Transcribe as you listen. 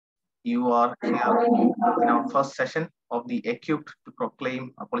you are here in our first session of the Equipped to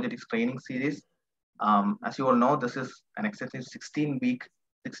Proclaim Apologetics training series. As you all know, this is an extensive 16-week,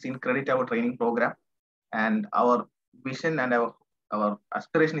 16 credit hour training program. And our vision and our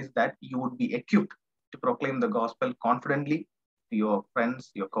aspiration is that you would be equipped to proclaim the gospel confidently to your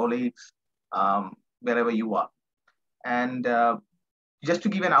friends, your colleagues, wherever you are. And just to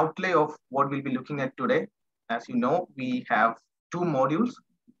give an outlay of what we'll be looking at today, as you know, we have two modules,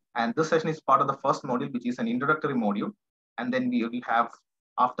 and this session is part of the first module, which is an introductory module. And then we will have,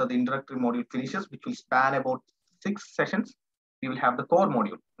 after the introductory module finishes, which will span about 6 sessions, we will have the core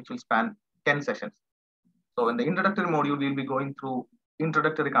module, which will span 10 sessions. So in the introductory module, we'll be going through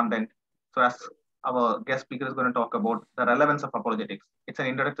introductory content. So as our guest speaker is going to talk about the relevance of apologetics, it's an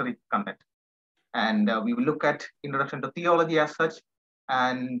introductory content. And we will look at introduction to theology as such.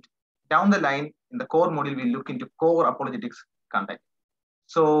 And down the line, in the core module, we'll look into core apologetics content.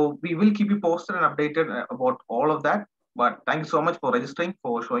 So we will keep you posted and updated about all of that. But thank you so much for registering,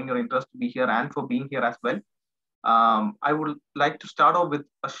 for showing your interest to be here, and for being here as well. I would like to start off with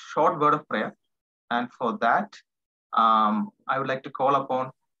a short word of prayer. And for that, I would like to call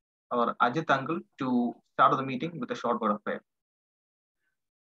upon our Ajit uncle to start the meeting with a short word of prayer.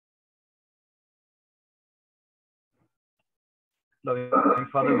 Loving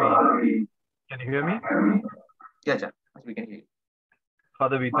Father, can you hear me? Yeah, we can hear you.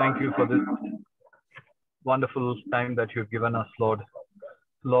 Father, we thank you for this wonderful time that you've given us, Lord.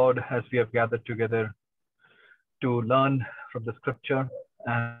 Lord, as we have gathered together to learn from the scripture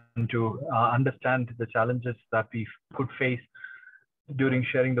and to understand the challenges that we could face during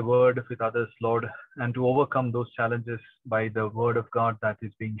sharing the word with others, Lord, and to overcome those challenges by the word of God that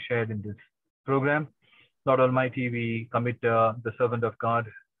is being shared in this program. Lord Almighty, we commit the servant of God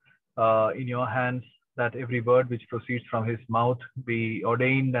in your hands, that every word which proceeds from his mouth be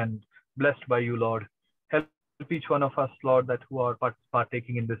ordained and blessed by you, Lord. Help each one of us, Lord, that who are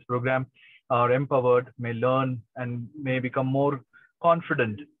partaking in this program are empowered, may learn and may become more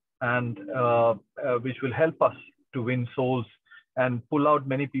confident, and which will help us to win souls and pull out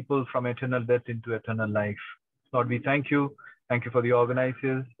many people from eternal death into eternal life. Lord, we thank you. Thank you for the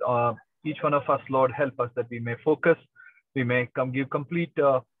organizers. Each one of us, Lord, help us that we may focus, we may give complete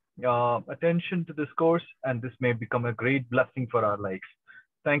attention to this course, and this may become a great blessing for our lives.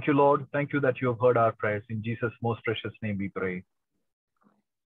 Thank you, Lord. Thank you that you have heard our prayers. In Jesus' most precious name we pray.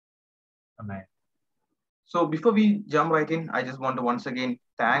 Amen. So before we jump right in, I just want to once again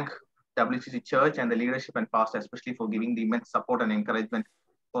thank WCC Church and the leadership and pastor, especially for giving the immense support and encouragement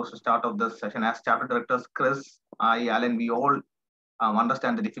for the start of this session. As chapter directors, Chris, I, Alan, we all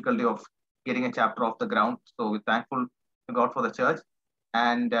understand the difficulty of getting a chapter off the ground. So we're thankful to God for the church.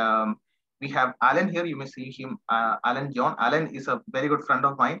 And we have Alan here. You may see him, Alan John. Alan is a very good friend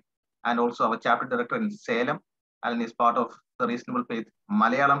of mine and also our chapter director in Salem. Alan is part of the Reasonable Faith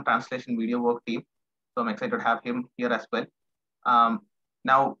Malayalam translation video work team. So I'm excited to have him here as well.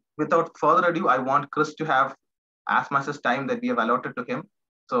 Now, without further ado, I want Chris to have as much as time that we have allotted to him.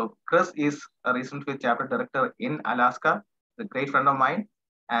 So Chris is a Reasonable Faith chapter director in Alaska, a great friend of mine.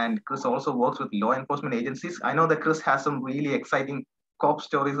 And Chris also works with law enforcement agencies. I know that Chris has some really exciting cop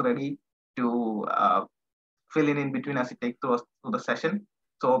stories ready to fill in between as he takes through the session.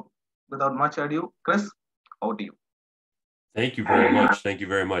 So without much ado, Chris, over to you. Thank you very much. Thank you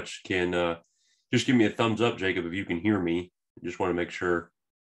very much. Can just give me a thumbs up, Jacob, if you can hear me. I just want to make sure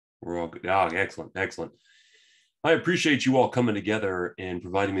we're all good. Oh, excellent. Excellent. I appreciate you all coming together and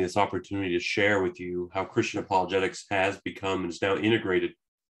providing me this opportunity to share with you how Christian apologetics has become and is now integrated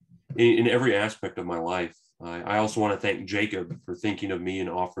in every aspect of my life. I also want to thank Jacob for thinking of me and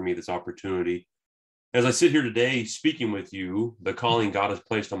offering me this opportunity. As I sit here today speaking with you, the calling God has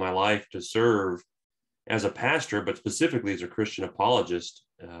placed on my life to serve as a pastor, but specifically as a Christian apologist,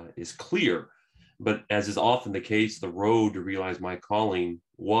 is clear. But as is often the case, the road to realize my calling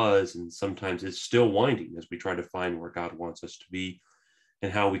was and sometimes is still winding as we try to find where God wants us to be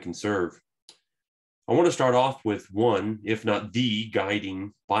and how we can serve. I want to start off with one, if not the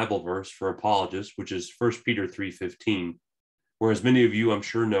guiding Bible verse for apologists, which is 1 Peter 3:15, where, as many of you I'm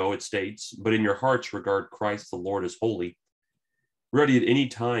sure know, it states, "But in your hearts regard Christ the Lord as holy, ready at any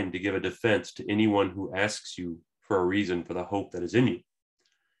time to give a defense to anyone who asks you for a reason for the hope that is in you."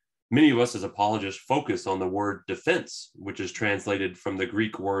 Many of us as apologists focus on the word defense, which is translated from the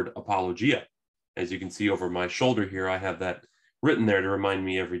Greek word apologia. As you can see over my shoulder here, I have that written there to remind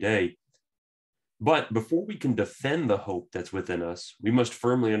me every day. But before we can defend the hope that's within us, we must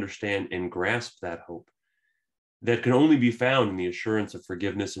firmly understand and grasp that hope that can only be found in the assurance of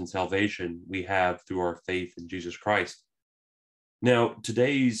forgiveness and salvation we have through our faith in Jesus Christ. Now,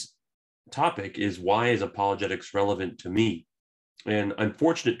 today's topic is, why is apologetics relevant to me? And I'm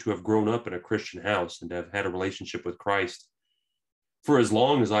fortunate to have grown up in a Christian house and to have had a relationship with Christ for as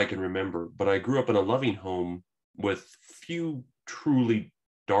long as I can remember. But I grew up in a loving home with few truly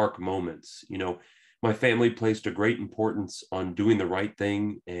dark moments. You know, my family placed a great importance on doing the right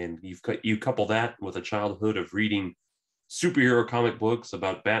thing. And you couple that with a childhood of reading superhero comic books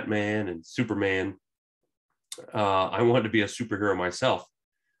about Batman and Superman. I wanted to be a superhero myself.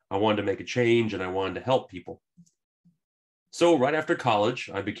 I wanted to make a change and I wanted to help people. So right after college,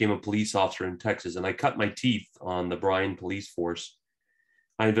 I became a police officer in Texas, and I cut my teeth on the Bryan police force.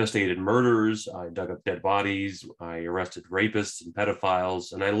 I investigated murders, I dug up dead bodies, I arrested rapists and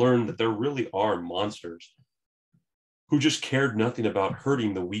pedophiles, and I learned that there really are monsters who just cared nothing about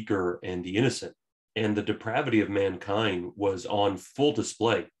hurting the weaker and the innocent. And the depravity of mankind was on full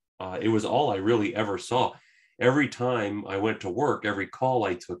display. It was all I really ever saw. Every time I went to work, every call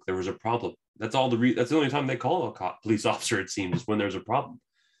I took, there was a problem. That's the only time they call a police officer, it seems, when there's a problem.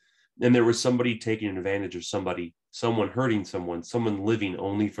 And there was somebody taking advantage of somebody, someone hurting someone living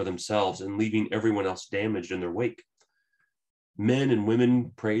only for themselves and leaving everyone else damaged in their wake. Men and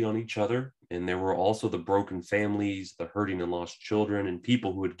women preyed on each other, and there were also the broken families, the hurting and lost children, and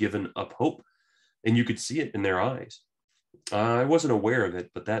people who had given up hope. And you could see it in their eyes. I wasn't aware of it,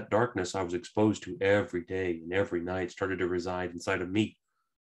 but that darkness I was exposed to every day and every night started to reside inside of me.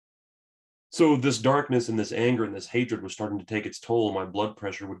 So this darkness and this anger and this hatred was starting to take its toll. My blood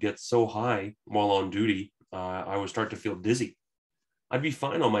pressure would get so high while on duty, I would start to feel dizzy. I'd be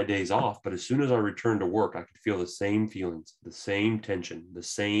fine on my days off, but as soon as I returned to work, I could feel the same feelings, the same tension, the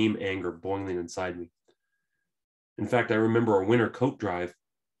same anger boiling inside me. In fact, I remember a winter coat drive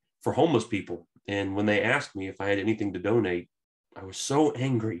for homeless people. And when they asked me if I had anything to donate, I was so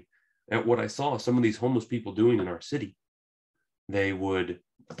angry at what I saw some of these homeless people doing in our city. They would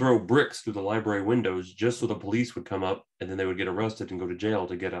throw bricks through the library windows just so the police would come up, and then they would get arrested and go to jail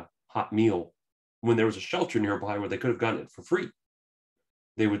to get a hot meal when there was a shelter nearby where they could have gotten it for free.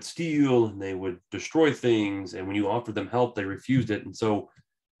 They would steal and they would destroy things, and when you offered them help, they refused it. And so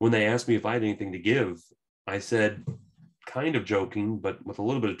when they asked me if I had anything to give, I said, kind of joking, but with a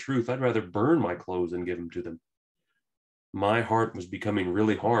little bit of truth, I'd rather burn my clothes than give them to them. My heart was becoming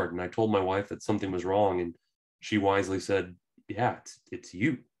really hard, and I told my wife that something was wrong, and she wisely said, yeah, it's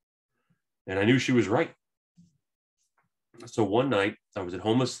you. And I knew she was right. So one night I was at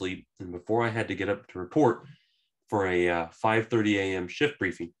home asleep, and before I had to get up to report for a 5:30 a.m. shift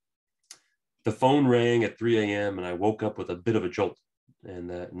briefing, the phone rang at 3 a.m. and I woke up with a bit of a jolt. And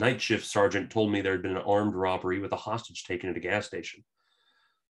the night shift sergeant told me there had been an armed robbery with a hostage taken at a gas station.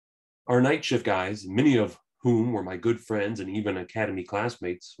 Our night shift guys, many of whom were my good friends and even academy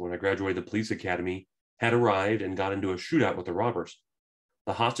classmates when I graduated the police academy, had arrived and got into a shootout with the robbers.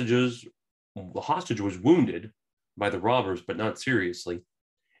 The hostage was wounded by the robbers, but not seriously.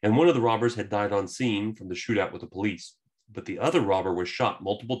 And one of the robbers had died on scene from the shootout with the police. But the other robber was shot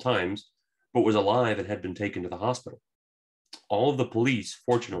multiple times, but was alive and had been taken to the hospital. All of the police,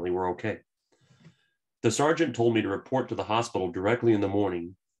 fortunately, were okay. The sergeant told me to report to the hospital directly in the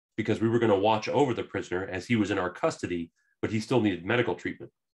morning because we were going to watch over the prisoner as he was in our custody, but he still needed medical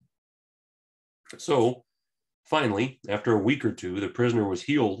treatment. So finally, after a week or two, the prisoner was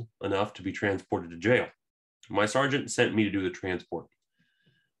healed enough to be transported to jail. My sergeant sent me to do the transport.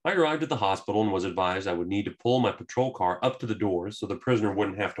 I arrived at the hospital and was advised I would need to pull my patrol car up to the doors so the prisoner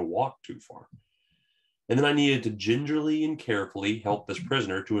wouldn't have to walk too far. And then I needed to gingerly and carefully help this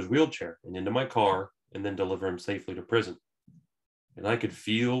prisoner to his wheelchair and into my car and then deliver him safely to prison. And I could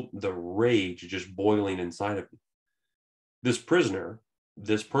feel the rage just boiling inside of me. This prisoner,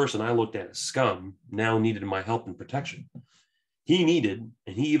 this person I looked at as scum, now needed my help and protection. He needed,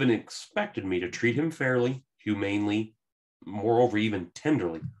 and he even expected me to treat him fairly, humanely, moreover, even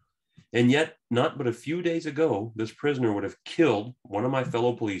tenderly. And yet, not but a few days ago, this prisoner would have killed one of my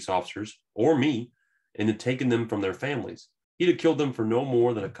fellow police officers, or me, and had taken them from their families. He'd have killed them for no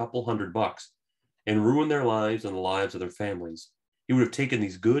more than a couple $100 and ruined their lives and the lives of their families. He would have taken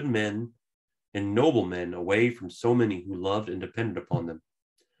these good men and noble men away from so many who loved and depended upon them.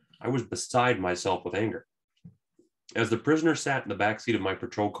 I was beside myself with anger. As the prisoner sat in the backseat of my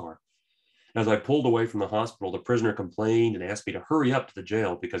patrol car, as I pulled away from the hospital, the prisoner complained and asked me to hurry up to the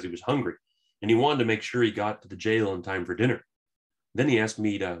jail because he was hungry, and he wanted to make sure he got to the jail in time for dinner. Then he asked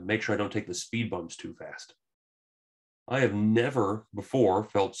me to make sure I don't take the speed bumps too fast. I have never before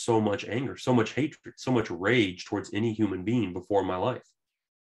felt so much anger, so much hatred, so much rage towards any human being before in my life.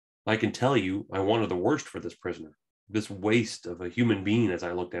 I can tell you I wanted the worst for this prisoner, this waste of a human being as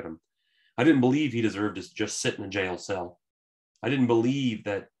I looked at him. I didn't believe he deserved to just sit in a jail cell. I didn't believe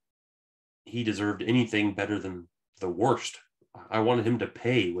that he deserved anything better than the worst. I wanted him to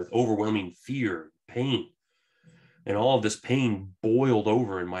pay with overwhelming fear, pain. And all of this pain boiled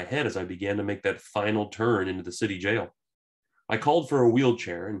over in my head as I began to make that final turn into the city jail. I called for a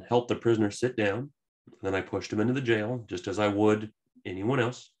wheelchair and helped the prisoner sit down. Then I pushed him into the jail, just as I would anyone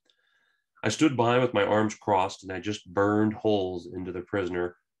else. I stood by with my arms crossed, and I just burned holes into the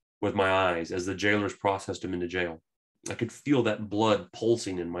prisoner with my eyes as the jailers processed him into jail. I could feel that blood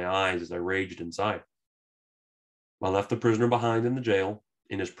pulsing in my eyes as I raged inside. I left the prisoner behind in the jail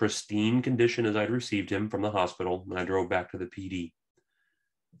in as pristine condition as I'd received him from the hospital, and I drove back to the PD,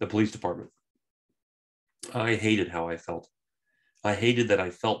 the police department. I hated how I felt. I hated that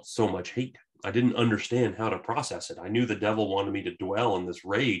I felt so much hate. I didn't understand how to process it. I knew the devil wanted me to dwell in this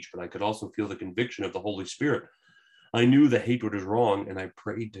rage, but I could also feel the conviction of the Holy Spirit. I knew the hatred was wrong, and I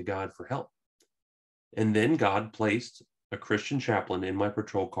prayed to God for help. And then God placed a Christian chaplain in my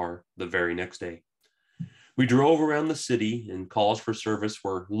patrol car the very next day. We drove around the city, and calls for service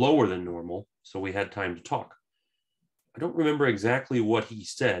were lower than normal, so we had time to talk. I don't remember exactly what he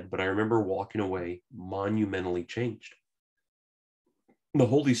said, but I remember walking away monumentally changed. The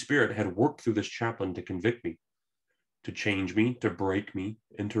Holy Spirit had worked through this chaplain to convict me, to change me, to break me,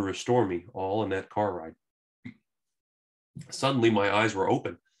 and to restore me, all in that car ride. Suddenly, my eyes were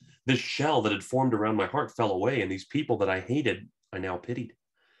open. This shell that had formed around my heart fell away, and these people that I hated, I now pitied.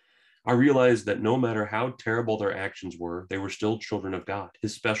 I realized that no matter how terrible their actions were, they were still children of God,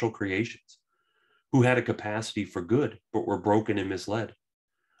 his special creations, who had a capacity for good, but were broken and misled.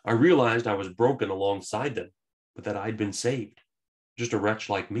 I realized I was broken alongside them, but that I'd been saved, just a wretch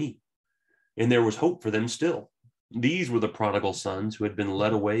like me. And there was hope for them still. These were the prodigal sons who had been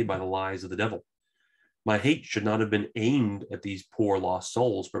led away by the lies of the devil. My hate should not have been aimed at these poor lost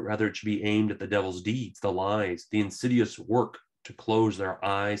souls, but rather it should be aimed at the devil's deeds, the lies, the insidious work to close their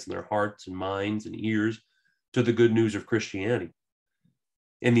eyes and their hearts and minds and ears to the good news of Christianity.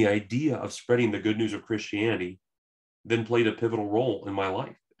 And the idea of spreading the good news of Christianity then played a pivotal role in my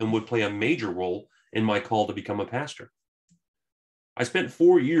life and would play a major role in my call to become a pastor. I spent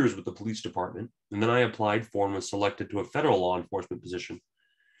 4 years with the police department, and then I applied for and was selected to a federal law enforcement position.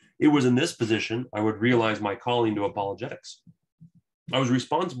 It was in this position I would realize my calling to apologetics. I was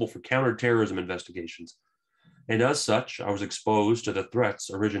responsible for counterterrorism investigations, and as such, I was exposed to the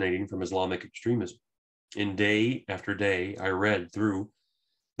threats originating from Islamic extremism. And day after day, I read through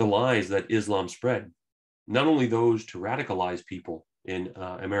the lies that Islam spread, not only those to radicalize people in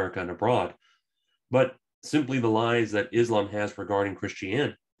America and abroad, but simply the lies that Islam has regarding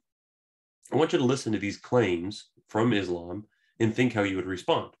Christianity. I want you to listen to these claims from Islam and think how you would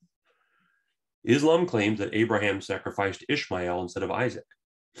respond. Islam claims that Abraham sacrificed Ishmael instead of Isaac,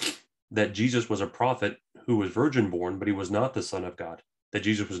 that Jesus was a prophet who was virgin born, but he was not the Son of God, that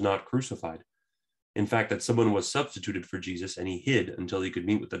Jesus was not crucified. In fact, that someone was substituted for Jesus and he hid until he could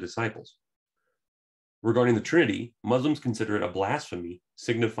meet with the disciples. Regarding the Trinity, Muslims consider it a blasphemy,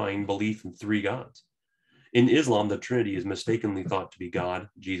 signifying belief in 3 gods. In Islam, the Trinity is mistakenly thought to be God,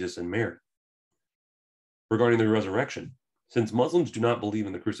 Jesus, and Mary. Regarding the resurrection, since Muslims do not believe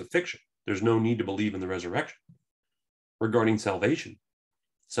in the crucifixion, there's no need to believe in the resurrection. Regarding salvation,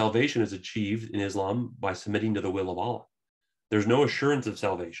 salvation is achieved in Islam by submitting to the will of Allah. There's no assurance of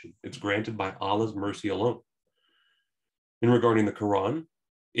salvation. It's granted by Allah's mercy alone. And regarding the Quran,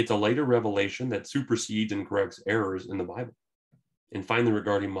 it's a later revelation that supersedes and corrects errors in the Bible. And finally,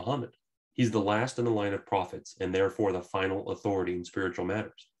 regarding Muhammad, he's the last in the line of prophets and therefore the final authority in spiritual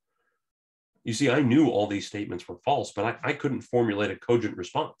matters. You see, I knew all these statements were false, but I couldn't formulate a cogent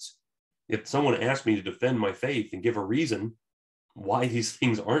response. If someone asked me to defend my faith and give a reason why these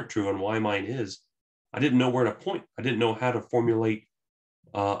things aren't true and why mine is, I didn't know where to point. I didn't know how to formulate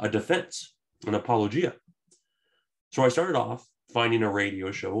a defense, an apologia. So I started off finding a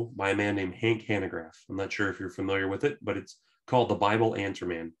radio show by a man named Hank Hanegraaff. I'm not sure if you're familiar with it, but it's called The Bible Answer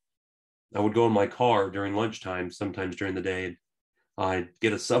Man. I would go in my car during lunchtime, sometimes during the day, and I'd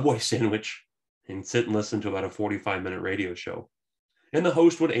get a Subway sandwich and sit and listen to about a 45-minute radio show. And the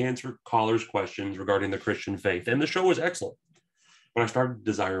host would answer callers' questions regarding the Christian faith. And the show was excellent. But I started to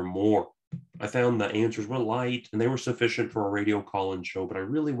desire more. I found the answers were light and they were sufficient for a radio call-in show, but I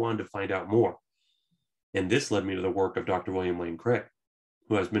really wanted to find out more. And this led me to the work of Dr. William Lane Craig,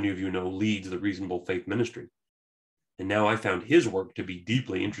 who, as many of you know, leads the Reasonable Faith Ministry. And now I found his work to be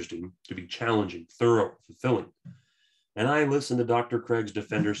deeply interesting, to be challenging, thorough, fulfilling. And I listened to Dr. Craig's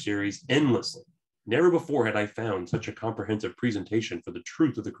Defender series endlessly. Never before had I found such a comprehensive presentation for the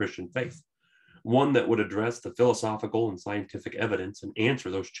truth of the Christian faith, one that would address the philosophical and scientific evidence and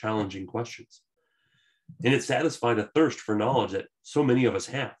answer those challenging questions. And it satisfied a thirst for knowledge that so many of us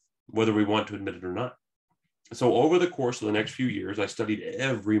have. whether we want to admit it or not. So over the course of the next few years, I studied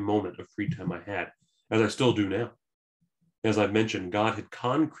every moment of free time I had, as I still do now. As I mentioned, God had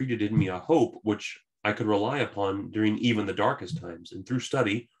concreted in me a hope which I could rely upon during even the darkest times. And through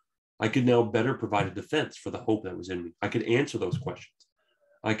study, I could now better provide a defense for the hope that was in me. I could answer those questions.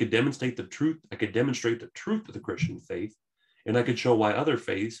 I could demonstrate the truth. I could demonstrate the truth of the Christian faith, and I could show why other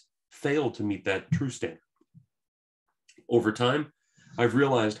faiths fail to meet that true standard. Over time, I've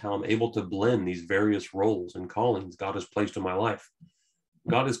realized how I'm able to blend these various roles and callings God has placed in my life.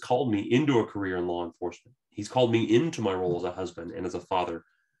 God has called me into a career in law enforcement. He's called me into my role as a husband and as a father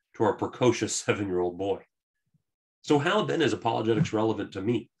to our precocious 7-year-old boy. So how then is apologetics relevant to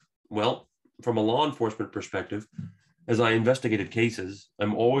me? Well, from a law enforcement perspective, as I investigated cases,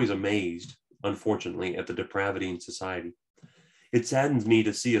 I'm always amazed, unfortunately, at the depravity in society. It saddens me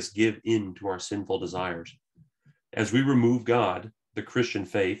to see us give in to our sinful desires. As we remove God, the Christian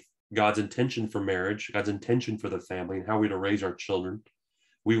faith, God's intention for marriage, God's intention for the family, and how we're to raise our children,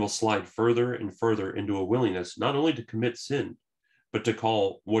 we will slide further and further into a willingness not only to commit sin, but to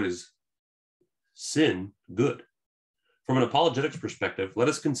call what is sin good. From an apologetics perspective, let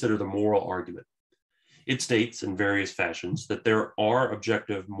us consider the moral argument. It states in various fashions that there are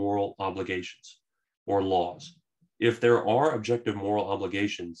objective moral obligations or laws. If there are objective moral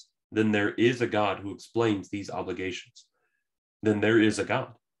obligations, then there is a God who explains these obligations. Then there is a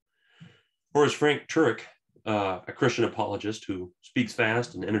God. Or as Frank Turek, a Christian apologist who speaks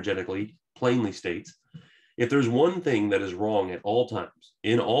fast and energetically, plainly states, if there's one thing that is wrong at all times,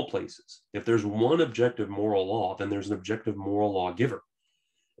 in all places, if there's one objective moral law, then there's an objective moral lawgiver.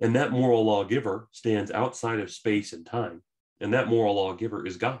 And that moral lawgiver stands outside of space and time. And that moral lawgiver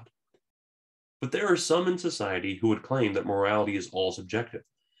is God. But there are some in society who would claim that morality is all subjective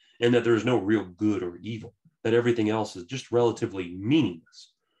and that there is no real good or evil, that everything else is just relatively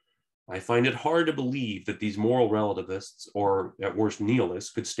meaningless. I find it hard to believe that these moral relativists, or at worst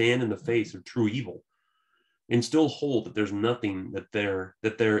nihilists, could stand in the face of true evil and still hold that there's nothing, that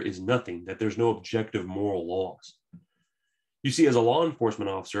there is nothing, that there's no objective moral laws. You see, as a law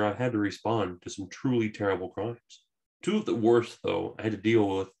enforcement officer, I've had to respond to some truly terrible crimes. Two of the worst, though, I had to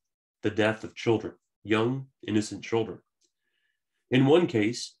deal with the death of children, young, innocent children. In one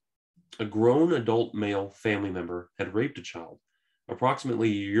case, a grown adult male family member had raped a child, approximately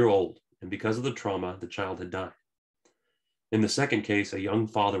a year old, and because of the trauma, the child had died. In the second case, a young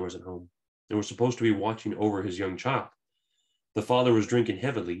father was at home and was supposed to be watching over his young child. The father was drinking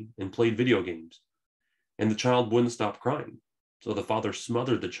heavily and played video games, and the child wouldn't stop crying, so the father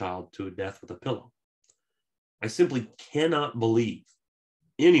smothered the child to death with a pillow. I simply cannot believe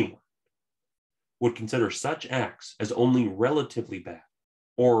anyone would consider such acts as only relatively bad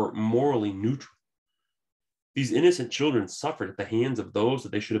or morally neutral. These innocent children suffered at the hands of those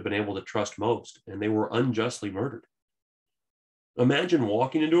that they should have been able to trust most, and they were unjustly murdered. Imagine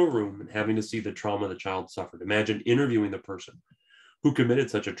walking into a room and having to see the trauma the child suffered. Imagine interviewing the person who committed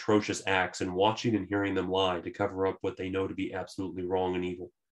such atrocious acts and watching and hearing them lie to cover up what they know to be absolutely wrong and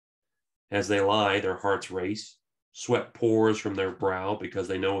evil. As they lie, their hearts race, sweat pours from their brow because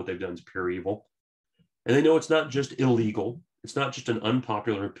they know what they've done is pure evil. And they know it's not just illegal, it's not just an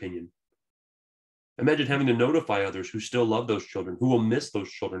unpopular opinion. Imagine having to notify others who still love those children, who will miss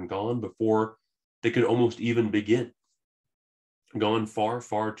those children gone before they could almost even begin. Gone far,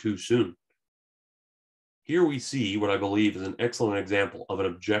 far too soon. Here we see what I believe is an excellent example of an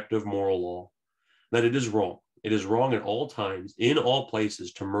objective moral law, that it is wrong. It is wrong at all times, in all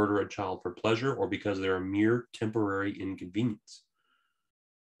places, to murder a child for pleasure or because they are a mere temporary inconvenience.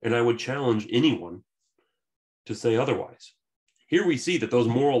 And I would challenge anyone to say otherwise. Here we see that those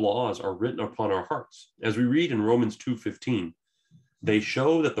moral laws are written upon our hearts. As we read in Romans 2:15, they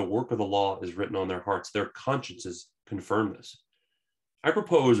show that the work of the law is written on their hearts. Their consciences confirm this. I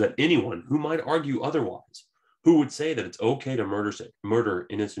propose that anyone who might argue otherwise, who would say that it's okay to murder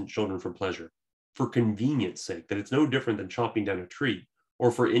innocent children for pleasure, for convenience sake, that it's no different than chopping down a tree,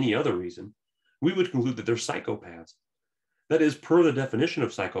 or for any other reason, we would conclude that they're psychopaths. That is, per the definition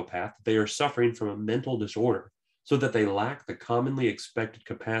of psychopath, they are suffering from a mental disorder, so that they lack the commonly expected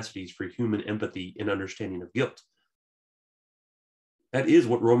capacities for human empathy and understanding of guilt. That is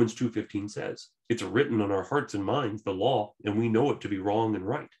what Romans 2:15 says. It's written on our hearts and minds, the law, and we know it to be wrong and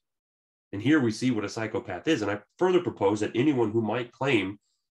right. And here we see what a psychopath is. And I further propose that anyone who might claim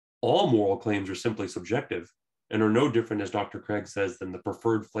all moral claims are simply subjective and are no different, as Dr. Craig says, than the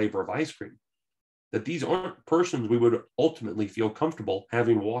preferred flavor of ice cream, that these aren't persons we would ultimately feel comfortable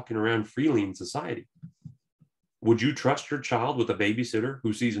having walking around freely in society. Would you trust your child with a babysitter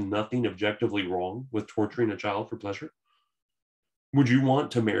who sees nothing objectively wrong with torturing a child for pleasure? Would you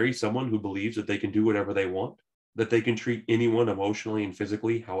want to marry someone who believes that they can do whatever they want, that they can treat anyone emotionally and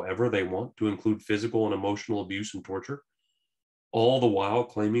physically however they want, to include physical and emotional abuse and torture, all the while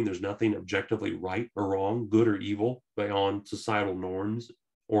claiming there's nothing objectively right or wrong, good or evil, beyond societal norms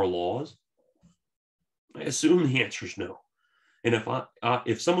or laws? I assume the answer is no. And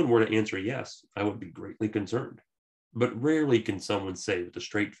if someone were to answer yes, I would be greatly concerned. But rarely can someone say with a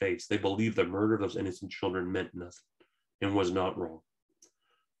straight face they believe the murder of those innocent children meant nothing and was not wrong.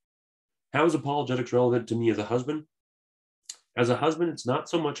 How is apologetics relevant to me as a husband? As a husband, it's not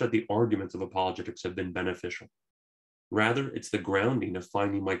so much that the arguments of apologetics have been beneficial. Rather, it's the grounding of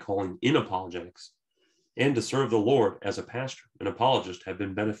finding my calling in apologetics and to serve the Lord as a pastor and apologist have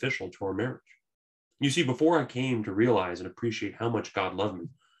been beneficial to our marriage. You see, before I came to realize and appreciate how much God loved me,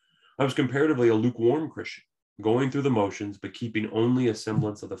 I was comparatively a lukewarm Christian, going through the motions, but keeping only a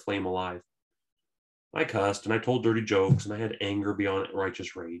semblance of the flame alive. I cussed and I told dirty jokes and I had anger beyond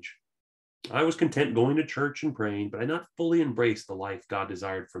righteous rage. I was content going to church and praying, but I not fully embraced the life God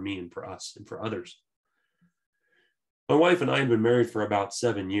desired for me and for us and for others. My wife and I had been married for about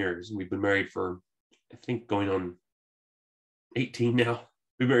 7 years, and we've been married for, I think, going on 18 now.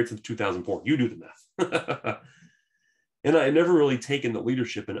 We've been married since 2004. You do the math. And I had never really taken the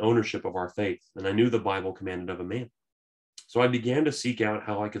leadership and ownership of our faith, and I knew the Bible commanded of a man. So I began to seek out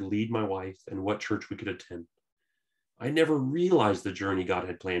how I could lead my wife and what church we could attend. I never realized the journey God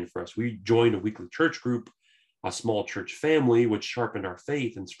had planned for us. We joined a weekly church group, a small church family, which sharpened our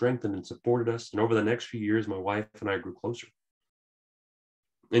faith and strengthened and supported us. And over the next few years, my wife and I grew closer.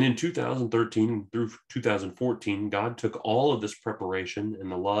 And in 2013 through 2014, God took all of this preparation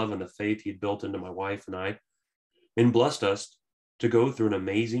and the love and the faith He had built into my wife and I and blessed us to go through an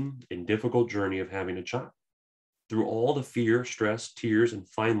amazing and difficult journey of having a child. Through all the fear, stress, tears, and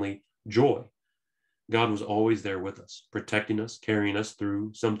finally joy, God was always there with us, protecting us, carrying us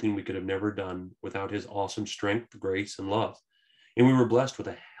through something we could have never done without His awesome strength, grace, and love. And we were blessed with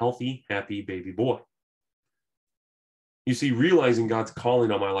a healthy, happy baby boy. You see, realizing God's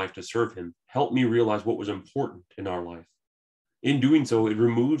calling on my life to serve Him helped me realize what was important in our life. In doing so, it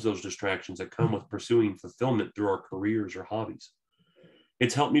removes those distractions that come with pursuing fulfillment through our careers or hobbies.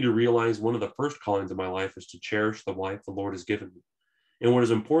 It's helped me to realize one of the first callings of my life is to cherish the wife the Lord has given me. And what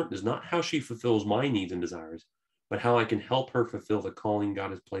is important is not how she fulfills my needs and desires, but how I can help her fulfill the calling God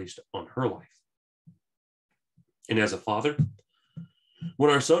has placed on her life. And as a father,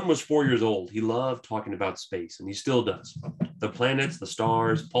 when our son was 4 years old, he loved talking about space, and he still does. The planets, the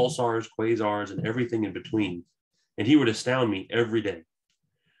stars, pulsars, quasars, and everything in between. And he would astound me every day.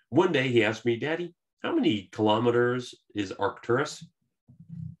 One day he asked me, "Daddy, how many kilometers is Arcturus?"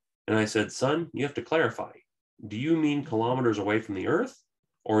 And I said, "Son, you have to clarify. Do you mean kilometers away from the Earth,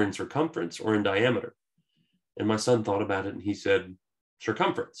 or in circumference, or in diameter?" And my son thought about it, and he said,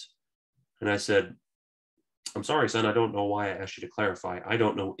 "Circumference." And I said, "I'm sorry, son, I don't know why I asked you to clarify. I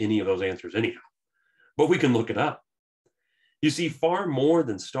don't know any of those answers anyhow, but we can look it up." You see, far more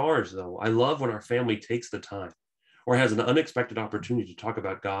than stars, though, I love when our family takes the time or has an unexpected opportunity to talk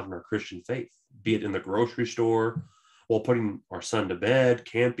about God and our Christian faith, be it in the grocery store, while putting our son to bed,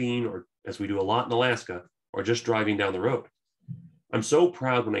 camping, or as we do a lot in Alaska, or just driving down the road. I'm so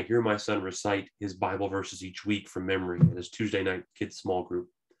proud when I hear my son recite his Bible verses each week from memory in his Tuesday night kids small group,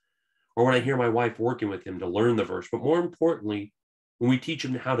 or when I hear my wife working with him to learn the verse, but more importantly, when we teach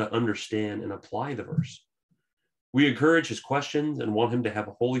him how to understand and apply the verse. We encourage his questions and want him to have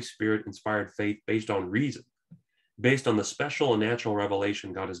a Holy Spirit-inspired faith based on reason, based on the special and natural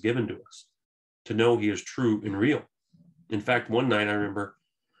revelation God has given to us, to know He is true and real. In fact, one night I remember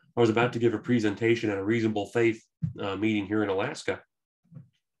I was about to give a presentation at a reasonable faith meeting here in Alaska.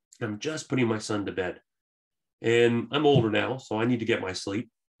 I'm just putting my son to bed. And I'm older now, so I need to get my sleep.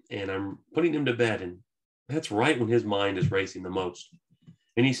 And I'm putting him to bed. And that's right when his mind is racing the most.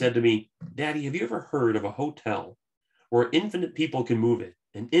 And he said to me, "Daddy, have you ever heard of a hotel where infinite people can move in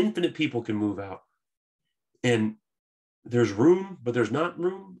and infinite people can move out? And there's room, but there's not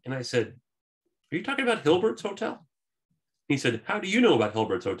room?" And I said, "Are you talking about Hilbert's Hotel?" He said, "How do you know about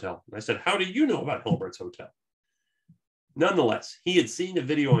Hilbert's Hotel?" And I said, "How do you know about Hilbert's Hotel?" Nonetheless, he had seen a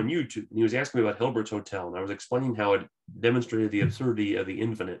video on YouTube, and he was asking me about Hilbert's Hotel, and I was explaining how it demonstrated the absurdity of the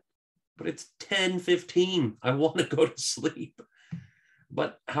infinite. But it's 10:15. I want to go to sleep.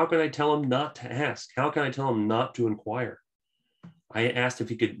 But how can I tell him not to ask? How can I tell him not to inquire? I asked if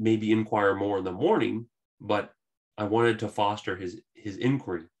he could maybe inquire more in the morning, but I wanted to foster his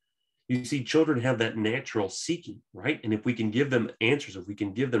inquiry. You see, children have that natural seeking, right? And if we can give them answers, if we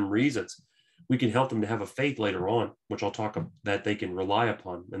can give them reasons, we can help them to have a faith later on, which I'll talk about, that they can rely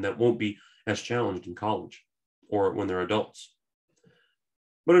upon and that won't be as challenged in college or when they're adults.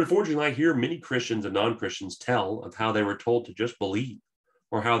 But unfortunately, I hear many Christians and non-Christians tell of how they were told to just believe,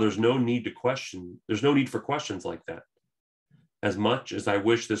 or how there's no need to question. There's no need for questions like that. As much as I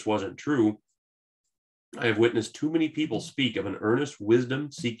wish this wasn't true, I have witnessed too many people speak of an earnest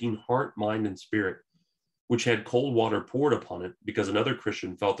wisdom-seeking heart, mind, and spirit, which had cold water poured upon it because another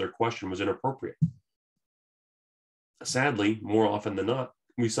Christian felt their question was inappropriate. Sadly, more often than not,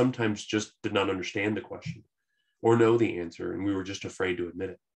 we sometimes just did not understand the question or know the answer, and we were just afraid to admit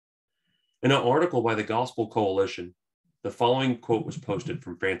it. In an article by the Gospel Coalition, the following quote was posted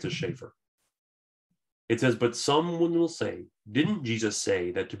from Francis Schaeffer. It says, "But someone will say, didn't Jesus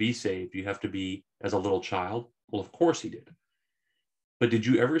say that to be saved, you have to be as a little child? Well, of course he did. But did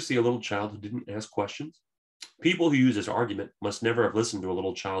you ever see a little child who didn't ask questions? People who use this argument must never have listened to a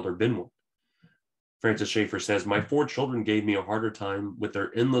little child or been one." Francis Schaeffer says, "My 4 children gave me a harder time with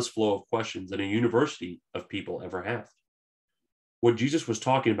their endless flow of questions than a university of people ever have." What Jesus was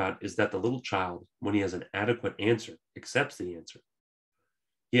talking about is that the little child, when he has an adequate answer, accepts the answer.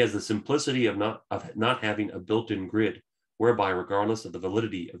 He has the simplicity of not having a built-in grid, whereby, regardless of the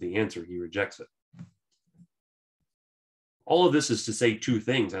validity of the answer, he rejects it. All of this is to say 2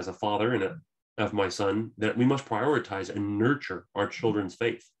 things as a father and of my son, that we must prioritize and nurture our children's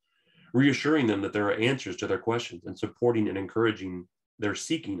faith, reassuring them that there are answers to their questions and supporting and encouraging their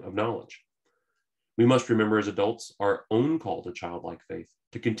seeking of knowledge. We must remember as adults our own call to childlike faith,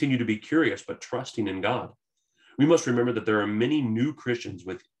 to continue to be curious but trusting in God. We must remember that there are many new Christians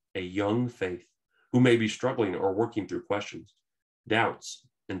with a young faith who may be struggling or working through questions, doubts,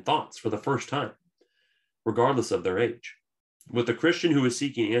 and thoughts for the first time, regardless of their age. With the Christian who is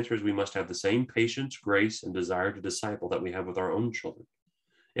seeking answers, we must have the same patience, grace, and desire to disciple that we have with our own children.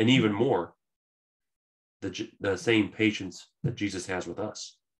 And even more, the same patience that Jesus has with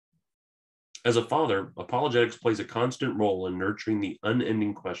us. As a father, apologetics plays a constant role in nurturing the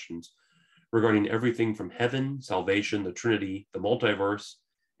unending questions regarding everything from heaven, salvation, the Trinity, the multiverse,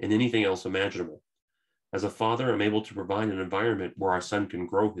 and anything else imaginable. As a father, I'm able to provide an environment where our son can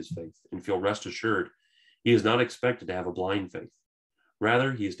grow his faith and feel rest assured he is not expected to have a blind faith.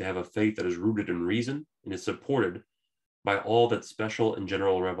 Rather, he is to have a faith that is rooted in reason and is supported by all that special and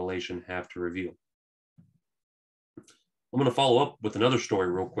general revelation have to reveal. I'm going to follow up with another story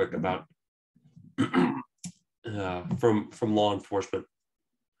real quick about from law enforcement.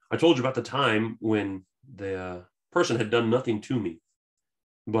 I told you about the time when the person had done nothing to me,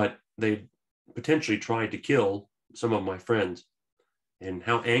 but they potentially tried to kill some of my friends and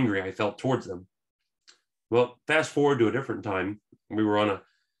how angry I felt towards them. Well, fast forward to a different time. We were on a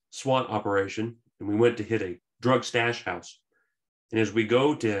SWAT operation and we went to hit a drug stash house. And as we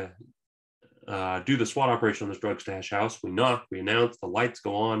go to do the SWAT operation on this drug stash house, we knock, we announce, the lights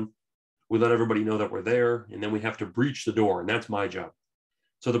go on, we let everybody know that we're there, and then we have to breach the door, and that's my job.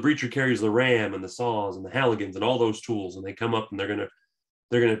 So the breacher carries the ram and the saws and the Halligans and all those tools, and they come up and they're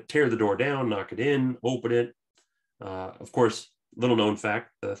gonna tear the door down, knock it in, open it. Of course, little known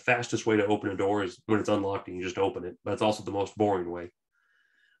fact, the fastest way to open a door is when it's unlocked and you just open it. That's also the most boring way.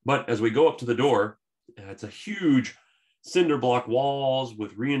 But as we go up to the door, it's a huge cinder block walls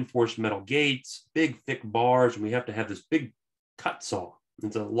with reinforced metal gates, big thick bars, and we have to have this big cut saw.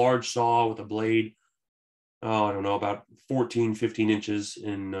 It's a large saw with a blade, I don't know, about 14, 15 inches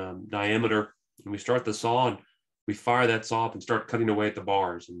in diameter. And we start the saw and we fire that saw up and start cutting away at the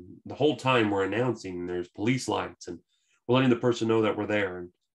bars. And the whole time we're announcing there's police lights and we're letting the person know that we're there. And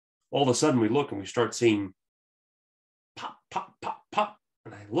all of a sudden we look and we start seeing pop, pop, pop, pop.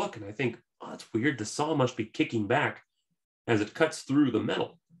 And I look and I think, oh, that's weird. The saw must be kicking back as it cuts through the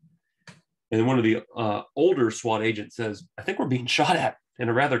metal. And one of the older SWAT agents says, "I think we're being shot at," in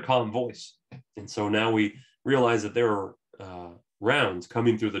a rather calm voice. And so now we realize that there are rounds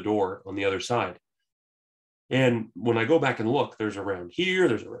coming through the door on the other side. And when I go back and look, there's a round here,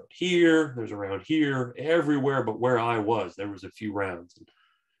 there's a round here, there's a round here, everywhere but where I was, there was a few rounds.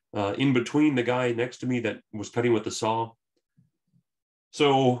 In between the guy next to me that was cutting with the saw.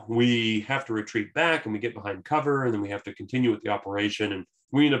 So we have to retreat back and we get behind cover and then we have to continue with the operation. And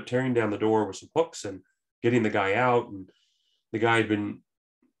we end up tearing down the door with some hooks and getting the guy out. And the guy had been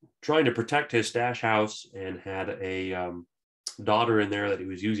trying to protect his stash house and had a daughter in there that he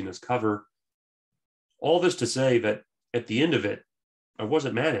was using as cover. All this to say that at the end of it, I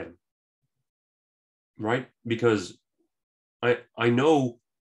wasn't mad at him, right? Because I know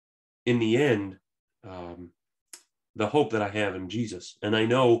in the end, the hope that I have in Jesus. And I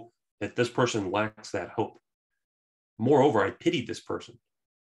know that this person lacks that hope. Moreover, I pitied this person.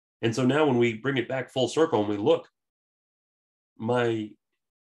 And so now when we bring it back full circle and we look, my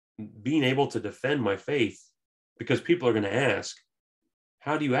being able to defend my faith, because people are going to ask,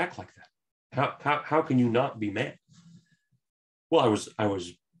 How do you act like that? How can you not be mad? Well, I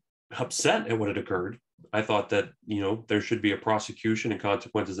was upset at what had occurred. I thought that, there should be a prosecution and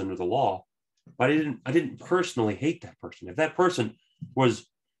consequences under the law. But I didn't personally hate that person. If that person was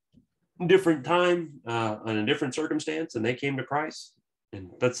a different time, in a different circumstance, and they came to Christ, and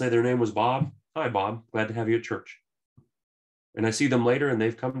let's say their name was Bob. Hi, Bob. Glad to have you at church. And I see them later and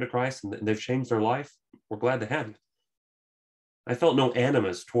they've come to Christ and they've changed their life. We're glad to have you. I felt no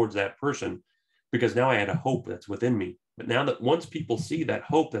animus towards that person because now I had a hope that's within me. But now that once people see that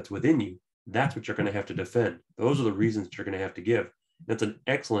hope that's within you, that's what you're going to have to defend. Those are the reasons that you're going to have to give. That's an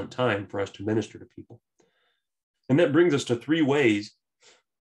excellent time for us to minister to people. And that brings us to 3 ways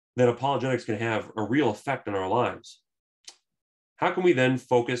that apologetics can have a real effect on our lives. How can we then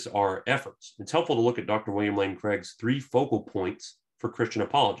focus our efforts? It's helpful to look at Dr. William Lane Craig's 3 focal points for Christian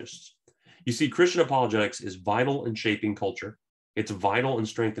apologists. You see, Christian apologetics is vital in shaping culture, it's vital in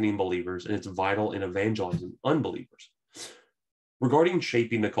strengthening believers, and it's vital in evangelizing unbelievers. Regarding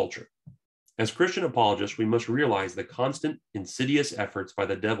shaping the culture, as Christian apologists, we must realize the constant, insidious efforts by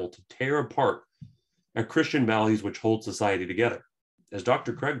the devil to tear apart our Christian values which hold society together. As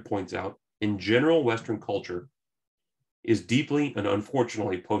Dr. Craig points out, in general, Western culture is deeply and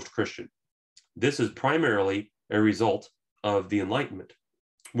unfortunately post-Christian. This is primarily a result of the Enlightenment,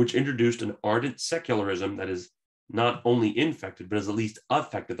 which introduced an ardent secularism that is not only infected, but has at least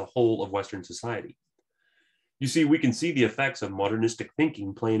affected the whole of Western society. You see, we can see the effects of modernistic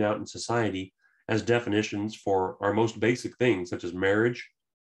thinking playing out in society as definitions for our most basic things, such as marriage,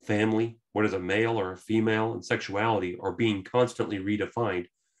 family, what is a male or a female, and sexuality are being constantly redefined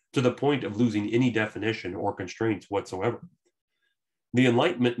to the point of losing any definition or constraints whatsoever. The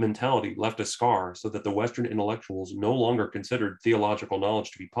Enlightenment mentality left a scar so that the Western intellectuals no longer considered theological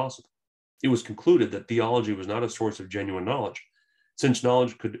knowledge to be possible. It was concluded that theology was not a source of genuine knowledge, since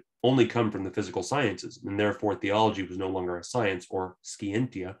knowledge could only come from the physical sciences, and therefore theology was no longer a science, or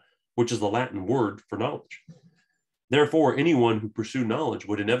scientia, which is the Latin word for knowledge. Therefore, anyone who pursued knowledge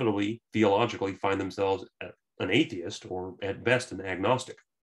would inevitably theologically find themselves an atheist, or at best an agnostic.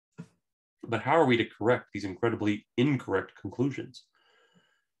 But how are we to correct these incredibly incorrect conclusions?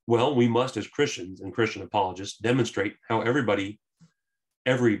 Well, we must, as Christians and Christian apologists, demonstrate how every body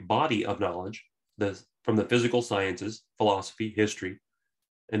of knowledge, from the physical sciences, philosophy, history,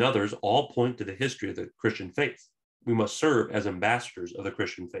 and others, all point to the history of the Christian faith. We must serve as ambassadors of the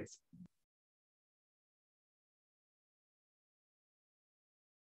Christian faith.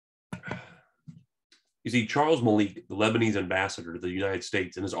 You see, Charles Malik, the Lebanese ambassador to the United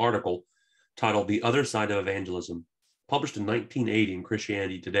States, in his article titled "The Other Side of Evangelism," published in 1980 in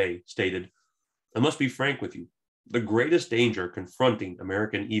Christianity Today, stated, "I must be frank with you. The greatest danger confronting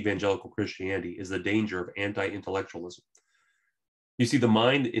American evangelical Christianity is the danger of anti-intellectualism. You see, the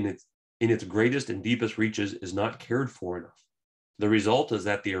mind in its greatest and deepest reaches is not cared for enough. The result is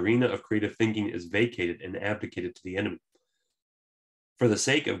that the arena of creative thinking is vacated and abdicated to the enemy. For the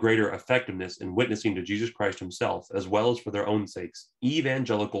sake of greater effectiveness in witnessing to Jesus Christ himself, as well as for their own sakes,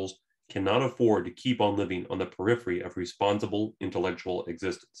 evangelicals cannot afford to keep on living on the periphery of responsible intellectual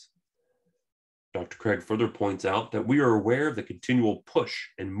existence." Dr. Craig further points out that we are aware of the continual push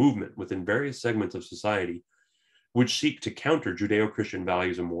and movement within various segments of society which seek to counter Judeo-Christian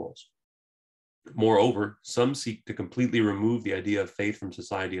values and morals. Moreover, some seek to completely remove the idea of faith from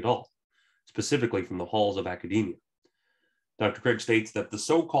society at all, specifically from the halls of academia. Dr. Craig states that the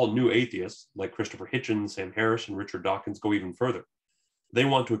so-called new atheists, like Christopher Hitchens, Sam Harris, and Richard Dawkins, go even further. They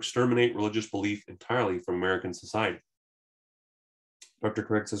want to exterminate religious belief entirely from American society. Dr.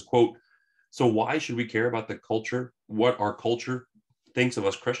 Craig says, quote, "So why should we care about the culture, what our culture thinks of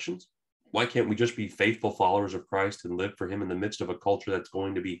us Christians? Why can't we just be faithful followers of Christ and live for him in the midst of a culture that's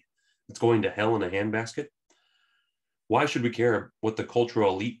going to hell in a handbasket? Why should we care what the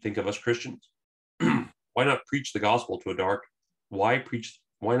cultural elite think of us Christians? Why not preach the gospel to a dark? Why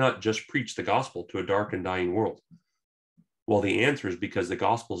not just preach the gospel to a dark and dying world? Well, the answer is because the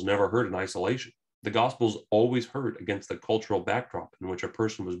gospel is never heard in isolation. The gospel is always heard against the cultural backdrop in which a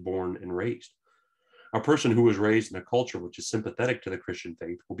person was born and raised. A person who was raised in a culture which is sympathetic to the Christian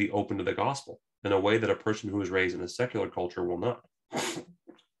faith will be open to the gospel in a way that a person who is raised in a secular culture will not.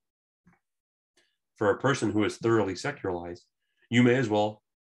 For a person who is thoroughly secularized, you may as well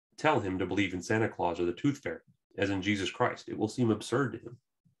tell him to believe in Santa Claus or the Tooth Fairy, as in Jesus Christ. It will seem absurd to him.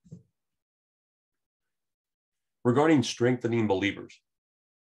 Regarding strengthening believers,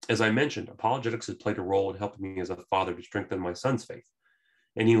 as I mentioned, apologetics has played a role in helping me as a father to strengthen my son's faith.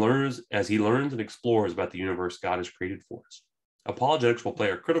 And as he learns and explores about the universe God has created for us. Apologetics will play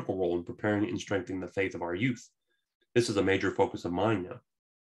a critical role in preparing and strengthening the faith of our youth. This is a major focus of mine now.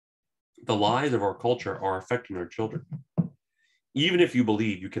 The lies of our culture are affecting our children. Even if you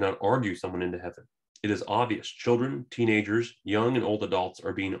believe you cannot argue someone into heaven, it is obvious children, teenagers, young and old adults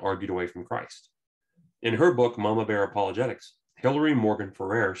are being argued away from Christ. In her book, Mama Bear Apologetics, Hillary Morgan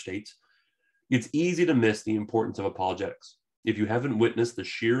Ferrer states, "It's easy to miss the importance of apologetics if you haven't witnessed the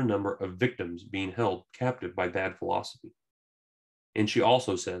sheer number of victims being held captive by bad philosophy." And she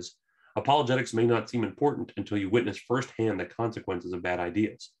also says, apologetics may not seem important until you witness firsthand the consequences of bad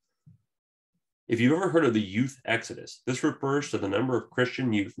ideas. If you've ever heard of the youth exodus, this refers to the number of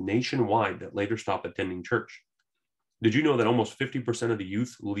Christian youth nationwide that later stop attending church. Did you know that almost 50% of the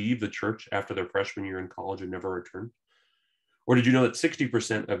youth leave the church after their freshman year in college and never return? Or did you know that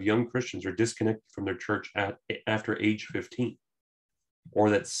 60% of young Christians are disconnected from their church after age 15? Or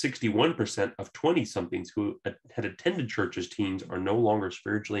that 61% of 20-somethings who had attended church as teens are no longer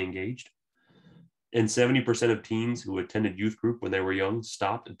spiritually engaged? And 70% of teens who attended youth group when they were young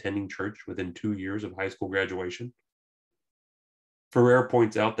stopped attending church within 2 years of high school graduation? Ferrer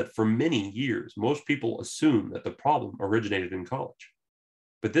points out that for many years, most people assume that the problem originated in college.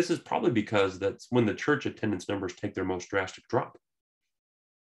 But this is probably because that's when the church attendance numbers take their most drastic drop.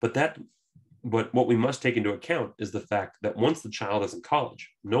 But what we must take into account is the fact that once the child is in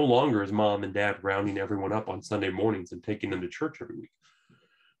college, no longer is mom and dad rounding everyone up on Sunday mornings and taking them to church every week.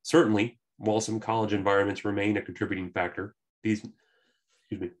 Certainly, while some college environments remain a contributing factor,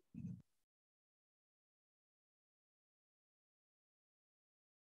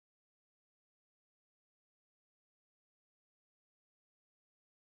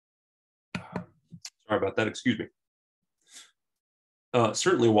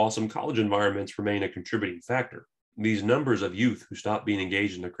 Certainly, while some college environments remain a contributing factor, these numbers of youth who stop being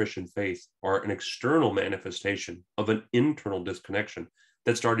engaged in the Christian faith are an external manifestation of an internal disconnection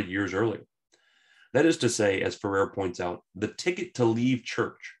that started years earlier. That is to say, as Ferrer points out, the ticket to leave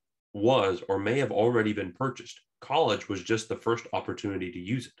church was or may have already been purchased. College was just the first opportunity to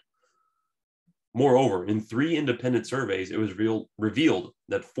use it. Moreover, in 3 independent surveys, it was revealed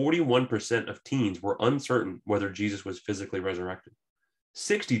that 41% of teens were uncertain whether Jesus was physically resurrected.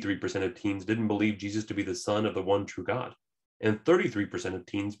 63% of teens didn't believe Jesus to be the Son of the one true God. And 33% of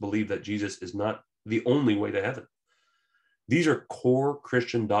teens believe that Jesus is not the only way to heaven. These are core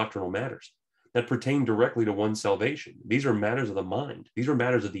Christian doctrinal matters that pertain directly to one's salvation. These are matters of the mind. These are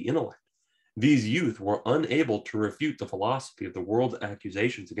matters of the intellect. These youth were unable to refute the philosophy of the world's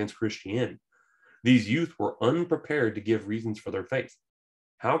accusations against Christianity. These youth were unprepared to give reasons for their faith.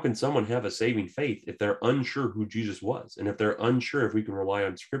 How can someone have a saving faith if they're unsure who Jesus was, and if they're unsure if we can rely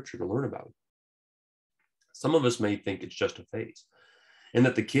on Scripture to learn about it? Some of us may think it's just a phase, and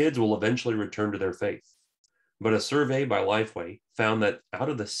that the kids will eventually return to their faith. But a survey by Lifeway found that out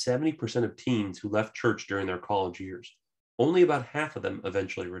of the 70% of teens who left church during their college years, only about half of them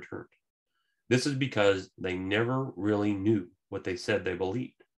eventually returned. This is because they never really knew what they said they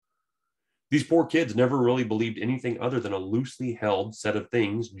believed. These poor kids never really believed anything other than a loosely held set of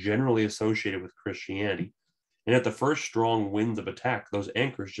things generally associated with Christianity. And at the first strong winds of attack, those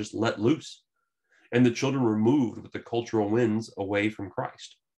anchors just let loose. And the children were moved with the cultural winds away from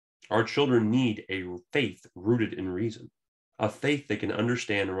Christ. Our children need a faith rooted in reason, a faith they can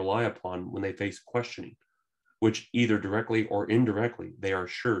understand and rely upon when they face questioning, which either directly or indirectly they are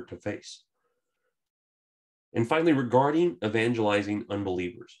sure to face. And finally, regarding evangelizing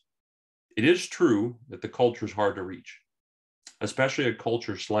unbelievers, it is true that the culture is hard to reach, especially a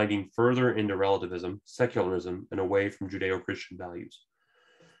culture sliding further into relativism, secularism, and away from Judeo-Christian values.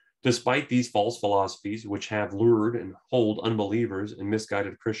 Despite these false philosophies, which have lured and hold unbelievers and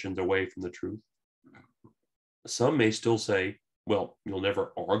misguided Christians away from the truth, some may still say, well, you'll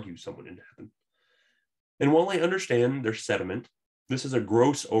never argue someone into heaven. And while I understand their sentiment, this is a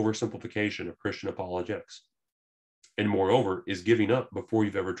gross oversimplification of Christian apologetics, and moreover, is giving up before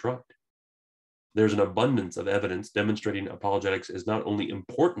you've ever tried. There's an abundance of evidence demonstrating apologetics is not only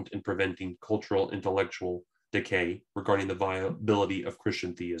important in preventing cultural intellectual decay regarding the viability of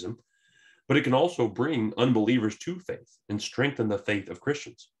Christian theism, but it can also bring unbelievers to faith and strengthen the faith of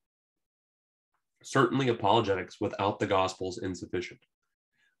Christians. Certainly, apologetics without the gospel is insufficient,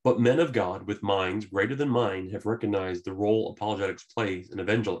 but men of God with minds greater than mine have recognized the role apologetics plays in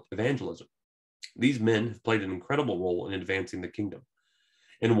evangelism. These men have played an incredible role in advancing the kingdom.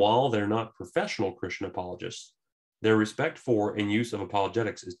 And while they're not professional Christian apologists, their respect for and use of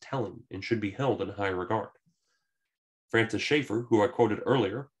apologetics is telling and should be held in high regard. Francis Schaeffer, who I quoted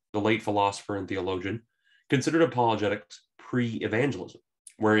earlier, the late philosopher and theologian, considered apologetics pre-evangelism,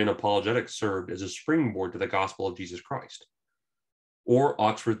 wherein apologetics served as a springboard to the gospel of Jesus Christ. Or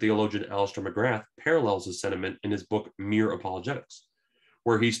Oxford theologian Alistair McGrath parallels his sentiment in his book Mere Apologetics,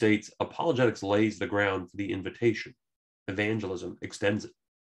 where he states, apologetics lays the ground for the invitation. Evangelism extends it.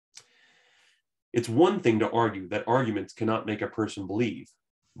 It's one thing to argue that arguments cannot make a person believe,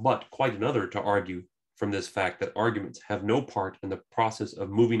 but quite another to argue from this fact that arguments have no part in the process of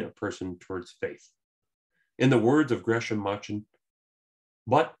moving a person towards faith. In the words of Gresham Machen,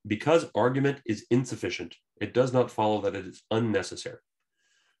 but because argument is insufficient, it does not follow that it is unnecessary.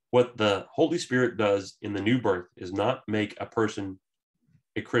 What the Holy Spirit does in the new birth is not make a person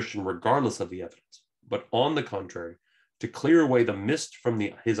a Christian regardless of the evidence, but on the contrary, to clear away the mist from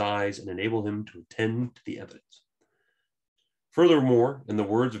his eyes and enable him to attend to the evidence. Furthermore, in the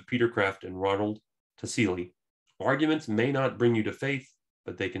words of Peter Kraft and Ronald Tassili, arguments may not bring you to faith,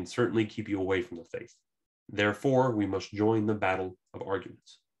 but they can certainly keep you away from the faith. Therefore, we must join the battle of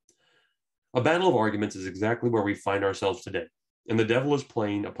arguments. A battle of arguments is exactly where we find ourselves today, and the devil is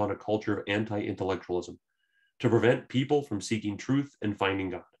playing upon a culture of anti-intellectualism to prevent people from seeking truth and finding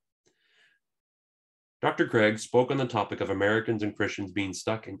God. Dr. Craig spoke on the topic of Americans and Christians being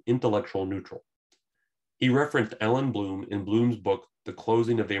stuck in intellectual neutral. He referenced Alan Bloom in Bloom's book, The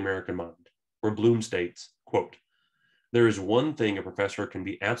Closing of the American Mind, where Bloom states, quote, "There is one thing a professor can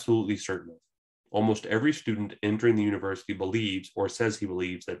be absolutely certain of. Almost every student entering the university believes or says he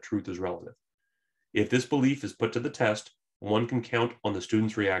believes that truth is relative. If this belief is put to the test, one can count on the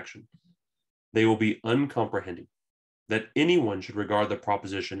student's reaction. They will be uncomprehending. That anyone should regard the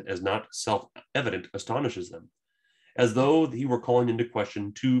proposition as not self-evident astonishes them, as though he were calling into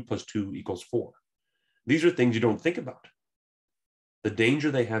question 2 + 2 = 4. These are things you don't think about. The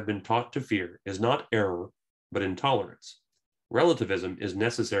danger they have been taught to fear is not error, but intolerance. Relativism is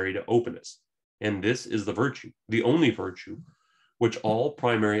necessary to openness, and this is the virtue, the only virtue, which all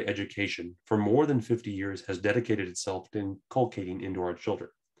primary education for more than 50 years has dedicated itself to inculcating into our children.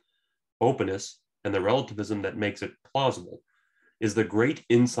 Openness, and the relativism that makes it plausible, is the great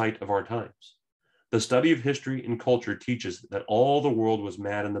insight of our times. The study of history and culture teaches that all the world was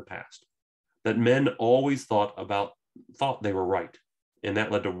mad in the past, that men always thought they were right, and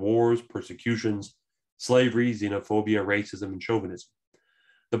that led to wars, persecutions, slavery, xenophobia, racism, and chauvinism.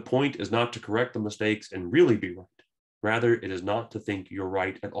 The point is not to correct the mistakes and really be right. Rather, it is not to think you're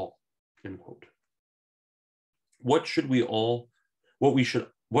right at all." End quote. What we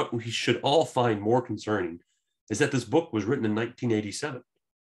should all find more concerning is that this book was written in 1987.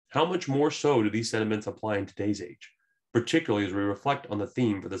 How much more so do these sentiments apply in today's age, particularly as we reflect on the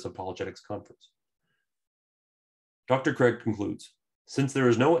theme for this apologetics conference? Dr. Craig concludes, "Since there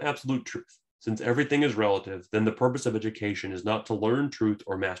is no absolute truth, since everything is relative, then the purpose of education is not to learn truth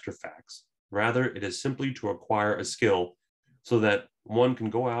or master facts. Rather, it is simply to acquire a skill so that one can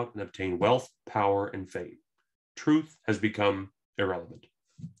go out and obtain wealth, power, and fame. Truth has become irrelevant."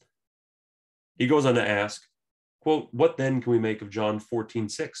 He goes on to ask, quote, "What then can we make of John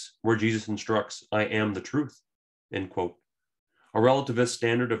 14:6, where Jesus instructs, 'I am the truth,' end quote. A relativist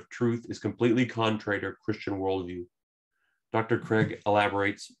standard of truth is completely contrary to Christian worldview. Dr. Craig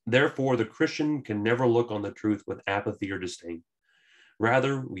elaborates, "Therefore, the Christian can never look on the truth with apathy or disdain.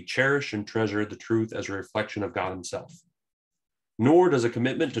 Rather, we cherish and treasure the truth as a reflection of God himself. Nor does a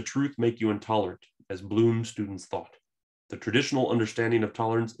commitment to truth make you intolerant, as Bloom's students thought. The traditional understanding of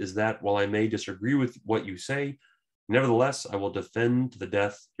tolerance is that while I may disagree with what you say, nevertheless, I will defend to the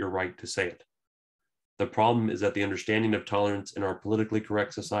death your right to say it. The problem is that the understanding of tolerance in our politically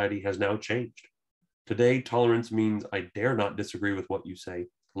correct society has now changed. Today, tolerance means I dare not disagree with what you say,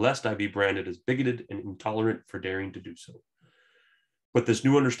 lest I be branded as bigoted and intolerant for daring to do so. But this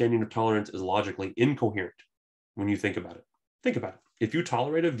new understanding of tolerance is logically incoherent when you think about it. Think about it. If you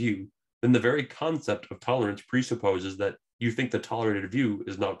tolerate a view, then the very concept of tolerance presupposes that you think the tolerated view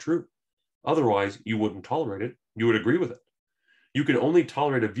is not true. Otherwise, you wouldn't tolerate it. You would agree with it. You can only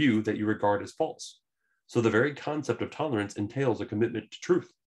tolerate a view that you regard as false. So the very concept of tolerance entails a commitment to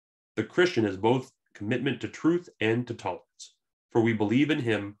truth. The Christian is both commitment to truth and to tolerance. For we believe in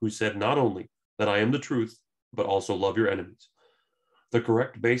him who said not only that I am the truth, but also love your enemies. The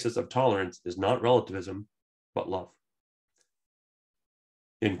correct basis of tolerance is not relativism, but love."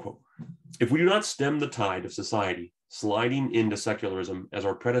 End quote. If we do not stem the tide of society sliding into secularism as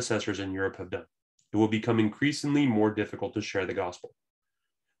our predecessors in Europe have done, it will become increasingly more difficult to share the gospel.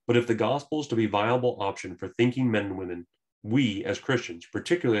 But if the gospel is to be a viable option for thinking men and women, we as Christians,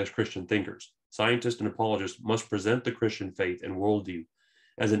 particularly as Christian thinkers, scientists and apologists, must present the Christian faith and worldview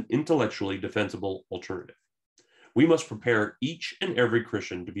as an intellectually defensible alternative. We must prepare each and every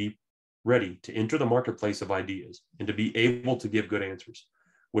Christian to be ready to enter the marketplace of ideas and to be able to give good answers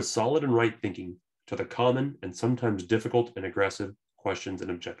with solid and right thinking to the common and sometimes difficult and aggressive questions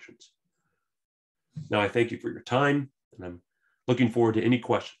and objections. Now, I thank you for your time, and I'm looking forward to any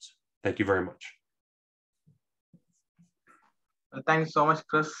questions. Thank you very much. Well, thanks so much,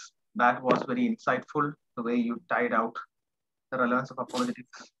 Chris. That was very insightful, the way you tied out the relevance of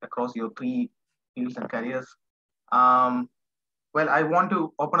apologetics across your three fields and careers. Well, I want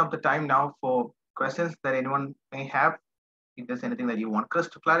to open up the time now for questions that anyone may have. If there's anything that you want Chris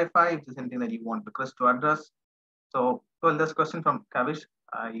to clarify, if there's anything that you want Chris to address. So, well, there's a question from Kavish.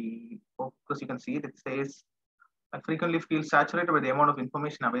 I hope, Chris, you can see it. It says, I frequently feel saturated by the amount of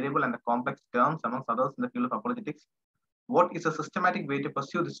information available and the complex terms, amongst others, in the field of apologetics. What is a systematic way to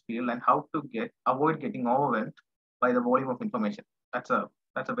pursue this field, and how to avoid getting overwhelmed by the volume of information? That's a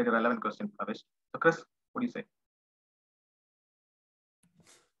very relevant question, Kavish. So, Chris, what do you say?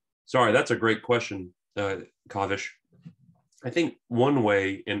 Sorry, that's a great question, Kavish. I think one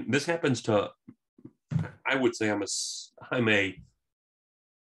way, and this happens to, I would say I've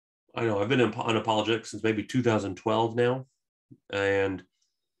been on apologetics since maybe 2012 now, and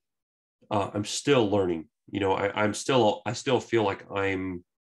I'm still learning. I still feel like I'm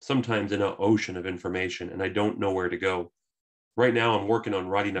sometimes in an ocean of information and I don't know where to go. Right now, I'm working on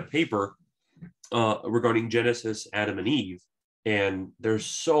writing a paper regarding Genesis, Adam and Eve, and there's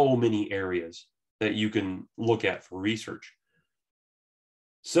so many areas that you can look at for research.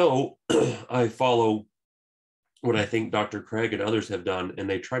 So I follow what I think Dr. Craig and others have done, and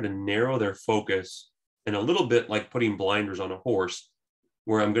they try to narrow their focus, and a little bit like putting blinders on a horse,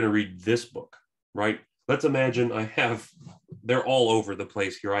 where I'm going to read this book, right? Let's imagine they're all over the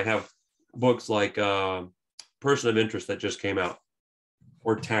place here. I have books like Person of Interest that just came out,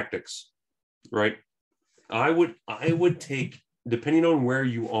 or Tactics, right? I would take, depending on where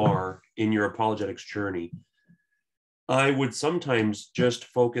you are in your apologetics journey, I would sometimes just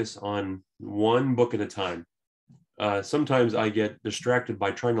focus on one book at a time. Sometimes I get distracted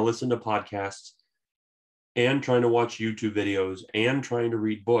by trying to listen to podcasts and trying to watch YouTube videos and trying to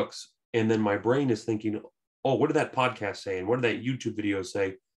read books. And then my brain is thinking, oh, what did that podcast say? And what did that YouTube video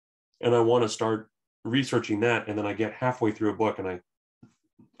say? And I want to start researching that. And then I get halfway through a book and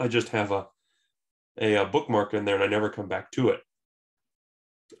I just have a bookmark in there and I never come back to it.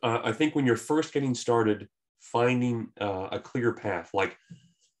 I think when you're first getting started, finding a clear path, like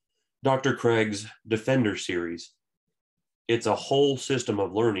Dr. Craig's Defender series, it's a whole system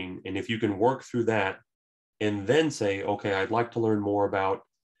of learning. And if you can work through that and then say, okay, I'd like to learn more about,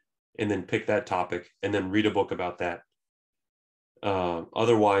 and then pick that topic and then read a book about that.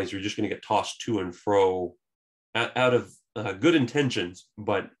 Otherwise, you're just going to get tossed to and fro out of good intentions,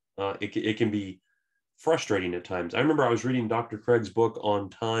 but it can be frustrating at times. I remember I was reading Dr. Craig's book on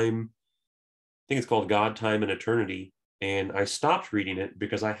time. I think it's called God, Time, and Eternity. And I stopped reading it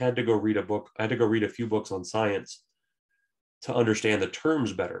because I had to go read a book. I had to go read a few books on science to understand the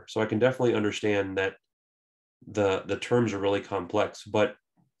terms better. So I can definitely understand that the terms are really complex, but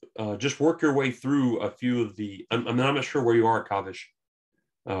just work your way through a few of the, I'm not sure where you are, Kavish.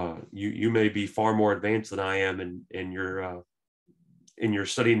 You may be far more advanced than I am in your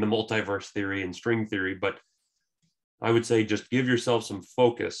studying the multiverse theory and string theory, but I would say just give yourself some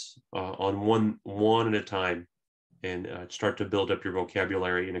focus on one at a time and start to build up your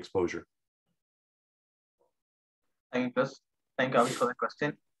vocabulary and exposure. Thank you, Chris. Thank you, Avish, for the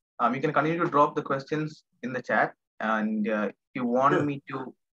question. You can continue to drop the questions in the chat, and if you want me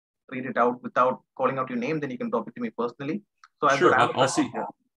to read it out without calling out your name, then you can drop it to me personally. So I'll see.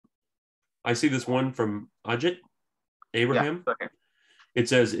 I see this one from Ajit Abraham. Yeah, okay. It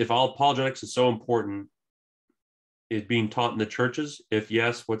says, if all apologetics is so important, is being taught in the churches? If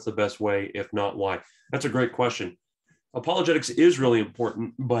yes, what's the best way? If not, why? That's a great question. Apologetics is really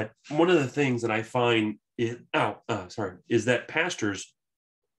important, but one of the things that I find is that pastors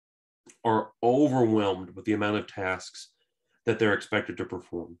are overwhelmed with the amount of tasks that they're expected to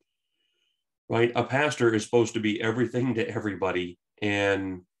perform. Right? A pastor is supposed to be everything to everybody,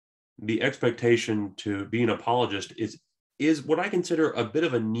 and the expectation to be an apologist is what I consider a bit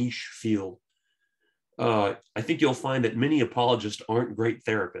of a niche field. I think you'll find that many apologists aren't great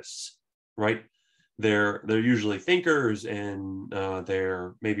therapists, right? They're usually thinkers, and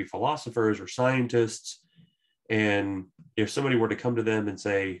they're maybe philosophers or scientists. And if somebody were to come to them and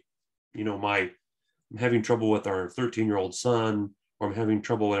say, I'm having trouble with our 13-year-old son, or I'm having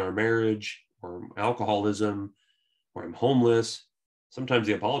trouble with our marriage, or alcoholism, or I'm homeless, sometimes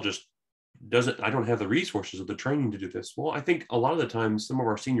the apologist I don't have the resources or the training to do this. Well, I think a lot of the times, some of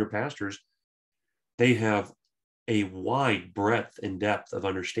our senior pastors, they have a wide breadth and depth of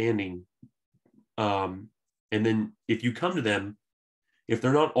understanding. And then if you come to them, if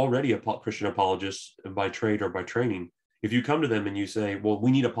they're not already a Christian apologist by trade or by training, if you come to them and you say, well, we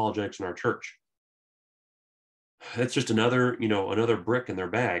need apologetics in our church, that's just another, another brick in their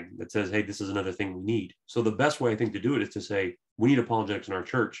bag that says, hey, this is another thing we need. So the best way I think to do it is to say, we need apologetics in our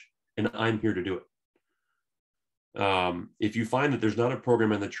church, and I'm here to do it. If you find that there's not a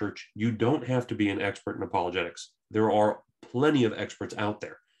program in the church, you don't have to be an expert in apologetics. There are plenty of experts out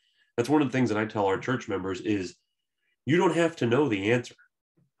there. That's one of the things that I tell our church members is you don't have to know the answer.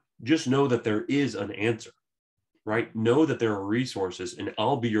 Just know that there is an answer, right? Know that there are resources, and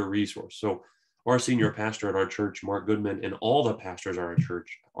I'll be your resource. So our senior pastor at our church, Mark Goodman, and all the pastors at our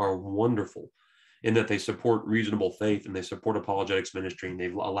church are wonderful in that they support reasonable faith and they support apologetics ministry, and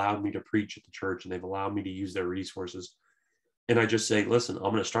they've allowed me to preach at the church, and they've allowed me to use their resources. And I just say, listen, I'm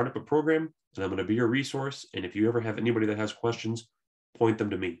going to start up a program, and I'm going to be your resource. And if you ever have anybody that has questions, point them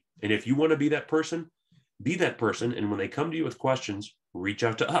to me. And if you want to be that person, be that person. And when they come to you with questions, reach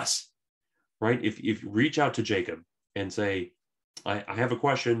out to us, right? If you reach out to Jacob and say, I have a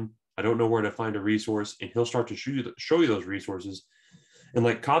question, I don't know where to find a resource, and he'll start to show you those resources. And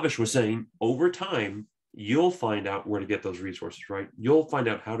like Kavish was saying, over time, you'll find out where to get those resources, right? You'll find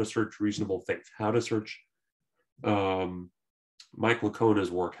out how to search reasonable faith, how to search Mike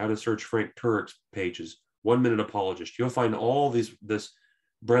Lacona's work, how to search Frank Turek's pages, 1 Minute Apologist. You'll find all this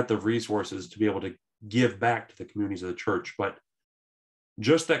breadth of resources to be able to give back to the communities of the church. But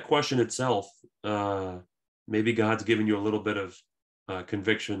just that question itself, maybe God's given you a little bit of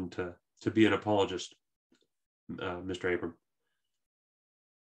conviction to be an apologist, Mr. Abram.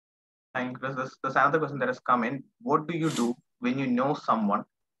 And there's another question that has come in. What do you do when you know someone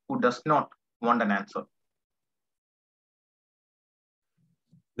who does not want an answer?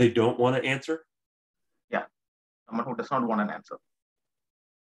 They don't want to answer? Yeah, someone who does not want an answer.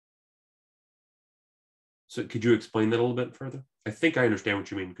 So could you explain that a little bit further? I think I understand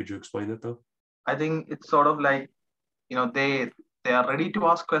what you mean. Could you explain that though? I think it's sort of like, they are ready to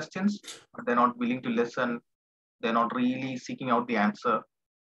ask questions, but they're not willing to listen. They're not really seeking out the answer.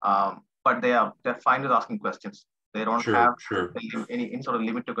 But they're fine with asking questions. They don't have any sort of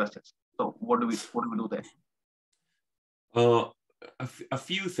limit to questions. So what do we do there? A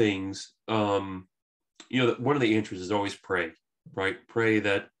few things. One of the answers is always pray, right? Pray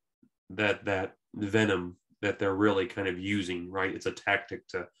that venom that they're really kind of using, right? It's a tactic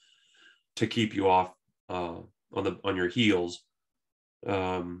to keep you off on your heels.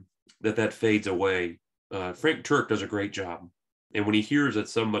 That fades away. Frank Turek does a great job. And when he hears that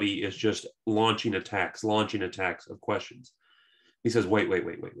somebody is just launching attacks of questions, he says, wait.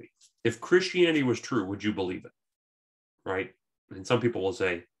 If Christianity was true, would you believe it? Right? And some people will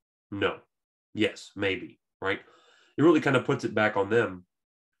say, no, yes, maybe, right? It really kind of puts it back on them.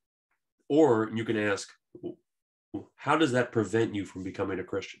 Or you can ask, how does that prevent you from becoming a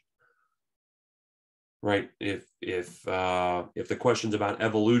Christian? Right? If the question's about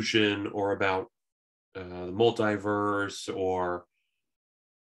evolution or about the multiverse, or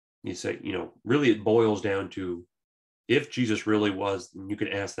you say, really it boils down to, if Jesus really was, and you can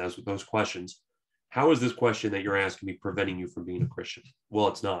ask those questions, how is this question that you're asking me preventing you from being a Christian? Well,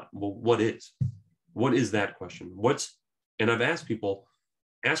 it's not. Well, what is? What is that question? And I've asked people,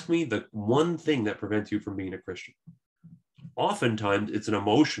 ask me the one thing that prevents you from being a Christian. Oftentimes it's an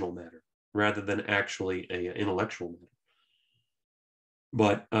emotional matter rather than actually an intellectual matter.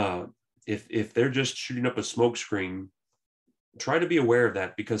 But if they're just shooting up a smoke screen, try to be aware of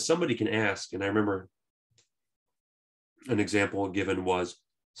that, because somebody can ask. And I remember an example given was,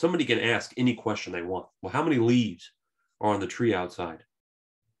 somebody can ask any question they want. Well, how many leaves are on the tree outside?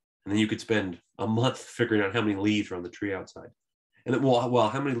 And then you could spend a month figuring out how many leaves are on the tree outside. And then, well,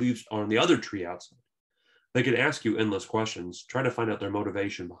 how many leaves are on the other tree outside? They could ask you endless questions. Try to find out their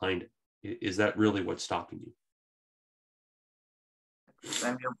motivation behind it. Is that really what's stopping you?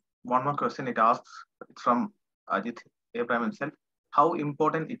 And we have one more question. It asks, it's from Ajit Abraham himself. How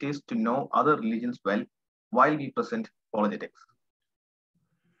important it is to know other religions well while we present apologetics?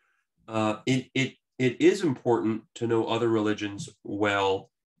 It is important to know other religions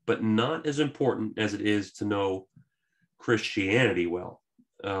well, but not as important as it is to know Christianity well.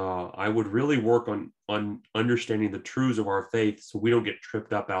 I would really work on understanding the truths of our faith, so we don't get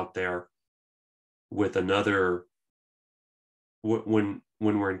tripped up out there with another, when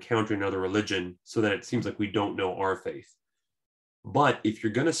we're encountering another religion, so that it seems like we don't know our faith. But if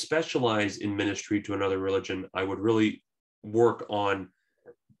you're going to specialize in ministry to another religion, I would really work on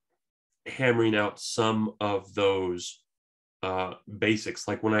hammering out some of those basics.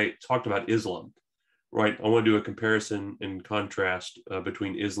 Like when I talked about Islam, right? I want to do a comparison and contrast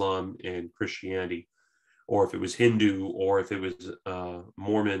between Islam and Christianity, or if it was Hindu, or if it was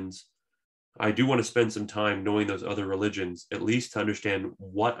Mormons. I do want to spend some time knowing those other religions, at least to understand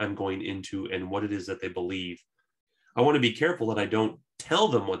what I'm going into and what it is that they believe, I want to be careful that I don't tell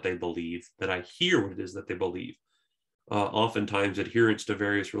them what they believe, that I hear what it is that they believe. Oftentimes, adherents to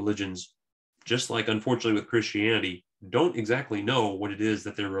various religions, just like unfortunately with Christianity, don't exactly know what it is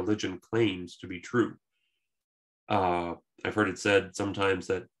that their religion claims to be true. I've heard it said sometimes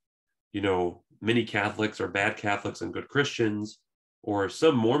that, many Catholics are bad Catholics and good Christians, or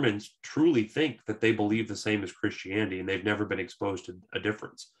some Mormons truly think that they believe the same as Christianity and they've never been exposed to a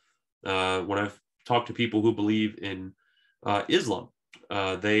difference. When I've talked to people who believe in Islam,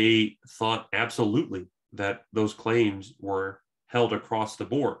 they thought absolutely that those claims were held across the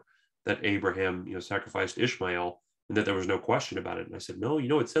board, that Abraham, sacrificed Ishmael, and that there was no question about it. And I said, no,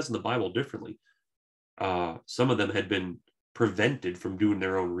 it says in the Bible differently. Some of them had been prevented from doing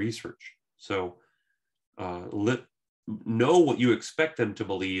their own research. So know what you expect them to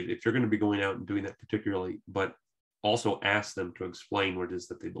believe if you're going to be going out and doing that particularly, but also ask them to explain what it is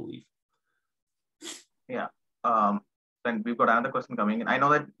that they believe. Yeah. And we've got another question coming in. I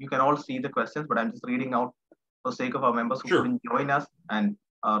know that you can all see the questions, but I'm just reading out for the sake of our members who couldn't join us and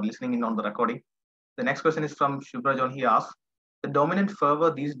are listening in on the recording. The next question is from Shubra John. He asks, the dominant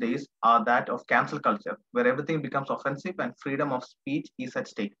fervor these days are that of cancel culture, where everything becomes offensive and freedom of speech is at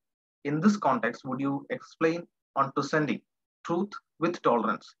stake. In this context, would you explain on presenting truth with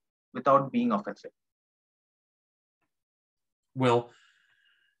tolerance without being offensive? Well,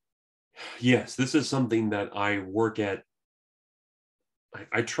 yes, this is something that I work at.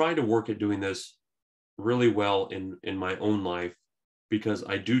 I try to work at doing this really well in my own life, because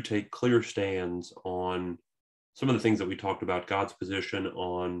I do take clear stands on some of the things that we talked about, God's position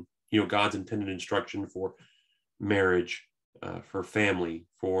on, God's intended instruction for marriage, for family,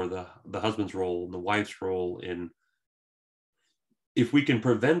 for the husband's role and the wife's role. And if we can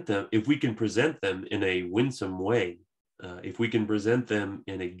present them in a winsome way, if we can present them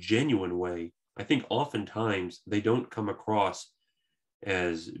in a genuine way, I think oftentimes they don't come across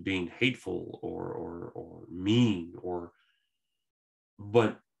as being hateful or mean,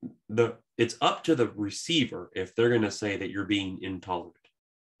 but it's up to the receiver if they're going to say that you're being intolerant.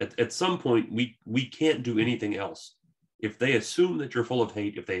 At some point, we can't do anything else. If they assume that you're full of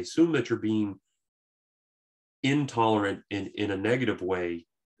hate, if they assume that you're being intolerant in a negative way,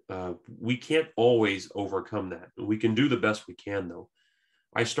 we can't always overcome that. We can do the best we can, though.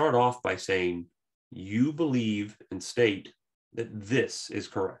 I start off by saying, you believe and state that this is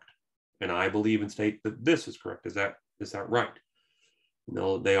correct, and I believe and state that this is correct. Is that right?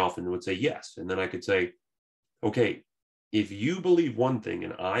 No, they often would say yes. And then I could say, okay, if you believe one thing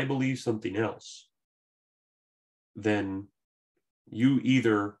and I believe something else, then you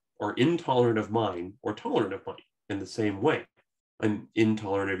either are intolerant of mine or tolerant of mine in the same way. I'm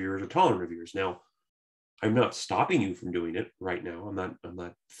intolerant of yours or tolerant of yours. Now, I'm not stopping you from doing it right now. I'm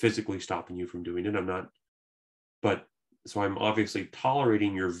not physically stopping you from doing it. So I'm obviously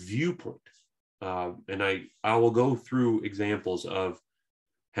tolerating your viewpoint. And I will go through examples of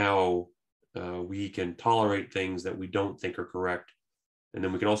how we can tolerate things that we don't think are correct. And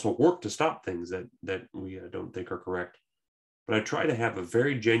then we can also work to stop things that we don't think are correct. But I try to have a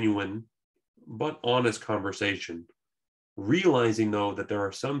very genuine but honest conversation, realizing, though, that there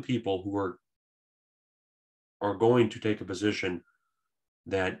are some people who are going to take a position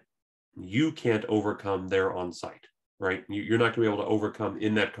that you can't overcome there on site, right? You're not going to be able to overcome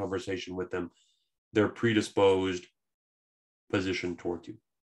in that conversation with them their predisposed position towards you.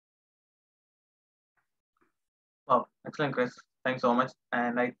 Oh, excellent, Chris. Thanks so much.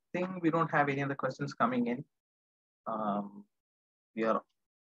 And I think we don't have any other questions coming in. We are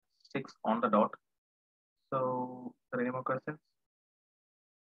 6 on the dot. So, are there any more questions?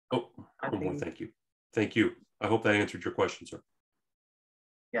 Oh, Thank you. I hope that answered your question, sir.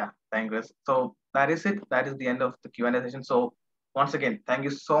 Yeah, thank you, Chris. So that is it. That is the end of the Q&A session. So once again, thank you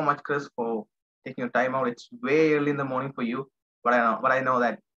so much, Chris, for taking your time out. It's way early in the morning for you, but I know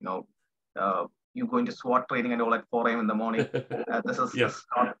that you going to SWAT training and all at 4 a.m. in the morning. This is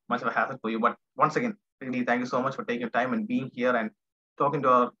not much of a hassle for you. But once again, really thank you so much for taking your time and being here and talking to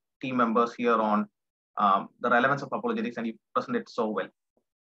our team members here on the relevance of apologetics, and you presented so well.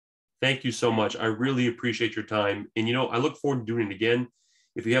 Thank you so much. I really appreciate your time. And, I look forward to doing it again.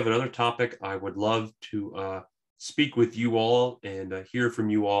 If you have another topic, I would love to speak with you all and hear from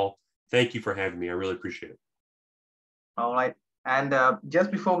you all. Thank you for having me. I really appreciate it. All right. And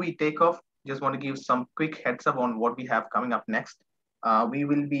just before we take off, just want to give some quick heads up on what we have coming up next. We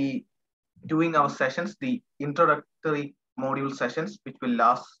will be doing our sessions, the introductory module sessions, which will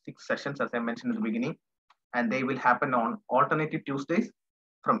last 6 sessions, as I mentioned in the beginning. And they will happen on alternative Tuesdays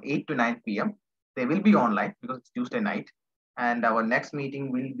from 8 to 9 p.m. They will be online because it's Tuesday night. And our next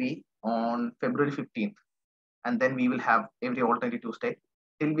meeting will be on February 15th. and then we will have every alternate Tuesday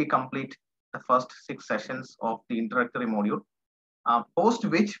till we complete the first 6 sessions of the introductory module. Post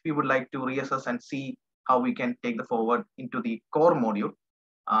which we would like to reassess and see how we can take the forward into the core module.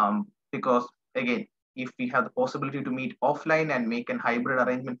 Because again, if we have the possibility to meet offline and make a hybrid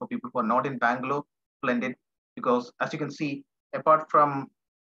arrangement for people who are not in Bangalore, blended, because as you can see, apart from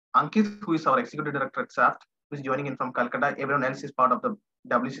Ankit, who is our executive director at SAFT, who is joining in from Calcutta, everyone else is part of the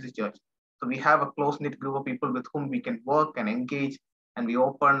WCC Church. So we have a close-knit group of people with whom we can work and engage, and we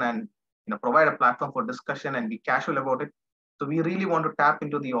open and provide a platform for discussion and be casual about it. So we really want to tap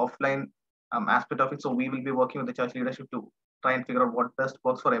into the offline aspect of it. So we will be working with the church leadership to try and figure out what best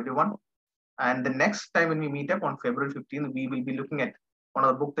works for everyone. And the next time when we meet up on February 15th, we will be looking at one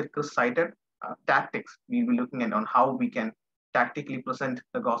of the book that Chris cited, Tactics. We will be looking at on how we can tactically present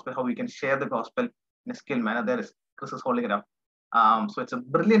the gospel, how we can share the gospel in a skilled manner. There is Chris is holding it up. So it's a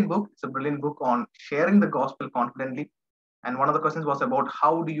brilliant book. It's a brilliant book on sharing the gospel confidently. And one of the questions was about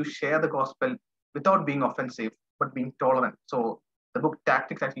how do you share the gospel without being offensive, but being tolerant. So the book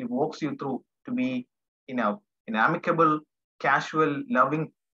Tactics actually walks you through to be in an amicable, casual,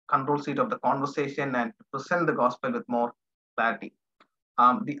 loving control seat of the conversation and to present the gospel with more clarity.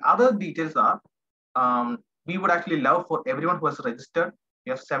 The other details are, we would actually love for everyone who has registered. We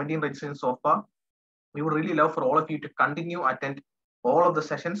have 17 registrations so far. We would really love for all of you to continue attend all of the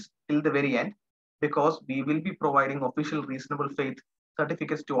sessions till the very end, because we will be providing official reasonable faith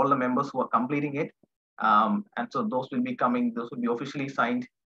certificates to all the members who are completing it. And so those will be officially signed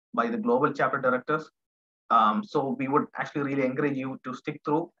by the global chapter directors. So we would actually really encourage you to stick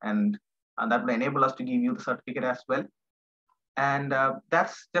through, and that will enable us to give you the certificate as well. And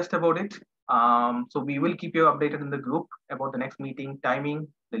that's just about it. So we will keep you updated in the group about the next meeting, timing,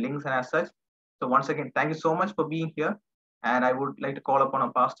 the links, and as such. So once again, thank you so much for being here. And I would like to call upon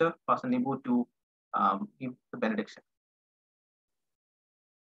our pastor, Pastor Nibu, to give the benediction.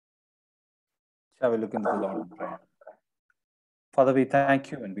 Shall we look into the Lord in prayer? Father, we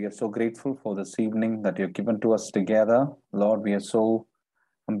thank you, and we are so grateful for this evening that you've given to us together. Lord, we are so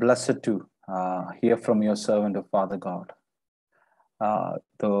blessed to hear from your servant, of Father God.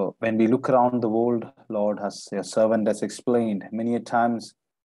 When we look around the world, Lord, as your servant has explained, many times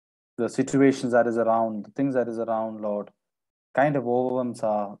the situations that is around, the things that is around, Lord, kind of overwhelms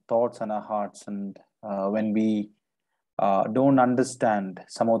our thoughts and our hearts. And when we don't understand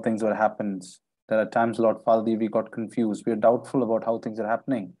some of the things that happens, there are times, Lord Father, we got confused. We are doubtful about how things are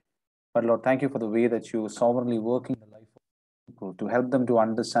happening. But Lord, thank you for the way that you are sovereignly working in the life of people to help them to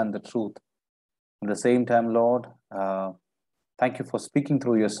understand the truth. At the same time, Lord, thank you for speaking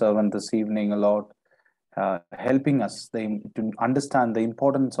through your servant this evening, Lord, helping us to understand the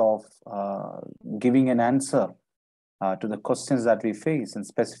importance of giving an answer to the questions that we face, and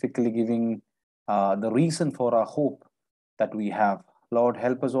specifically giving the reason for our hope that we have. Lord,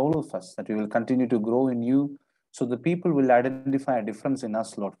 help us, all of us, that we will continue to grow in you, so the people will identify a difference in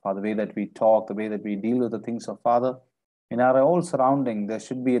us, Lord Father, the way that we talk, the way that we deal with the things of Father. In our whole surrounding, there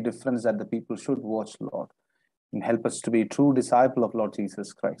should be a difference that the people should watch, Lord, and help us to be a true disciple of Lord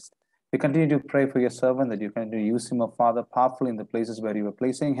Jesus Christ. We continue to pray for your servant, that you continue to use him, O Father, powerfully in the places where you are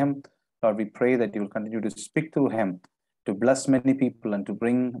placing him. Lord, we pray that you will continue to speak through him, to bless many people and to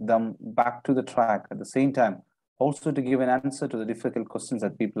bring them back to the track. At the same time, also to give an answer to the difficult questions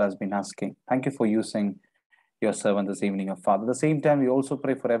that people have been asking. Thank you for using your servant this evening, O Father. At the same time, we also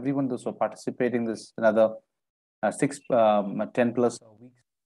pray for everyone those who are participating this another 10 plus weeks.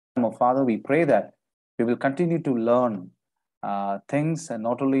 O Father, we pray that we will continue to learn things, and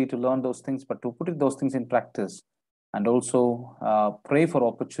not only to learn those things, but to put those things in practice, and also pray for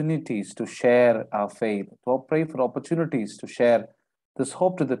opportunities to share our faith, to pray for opportunities to share this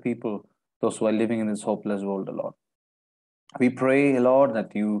hope to the people, those who are living in this hopeless world, Lord. We pray, Lord,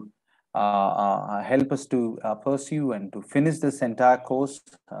 that you help us to pursue and to finish this entire course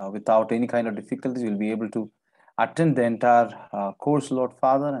without any kind of difficulties. We'll be able to attend the entire course, Lord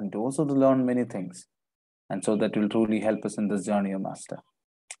Father, and also to learn many things. And so that will truly help us in this journey, O Master.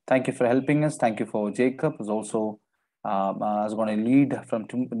 Thank you for helping us. Thank you for Jacob, who's also is going to lead from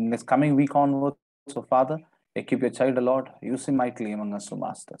next coming week onwards. So, Father, equip your child, Lord. Use him mightily among us, O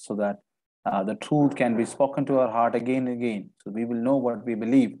Master, so that the truth can be spoken to our heart again and again. So we will know what we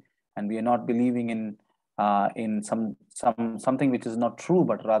believe, and we are not believing in something which is not true,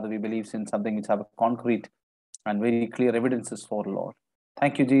 but rather we believe in something which have a concrete and very clear evidences for, Lord.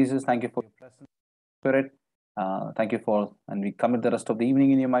 Thank you, Jesus. Thank you for your presence, Spirit. Thank you for, and we commit the rest of the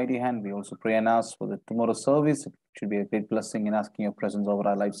evening in your mighty hand. We also pray and ask for the tomorrow's service. It should be a great blessing in asking your presence over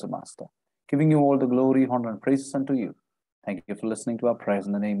our lives, O Master. Giving you all the glory, honor, and praises unto you. Thank you for listening to our prayers.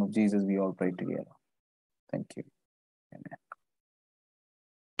 In the name of Jesus, we all pray together. Thank you. Amen.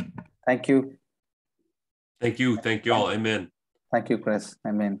 Thank you. Thank you. Thank you all. Amen. Thank you, Chris.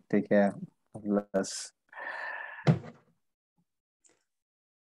 Amen. Take care. God bless.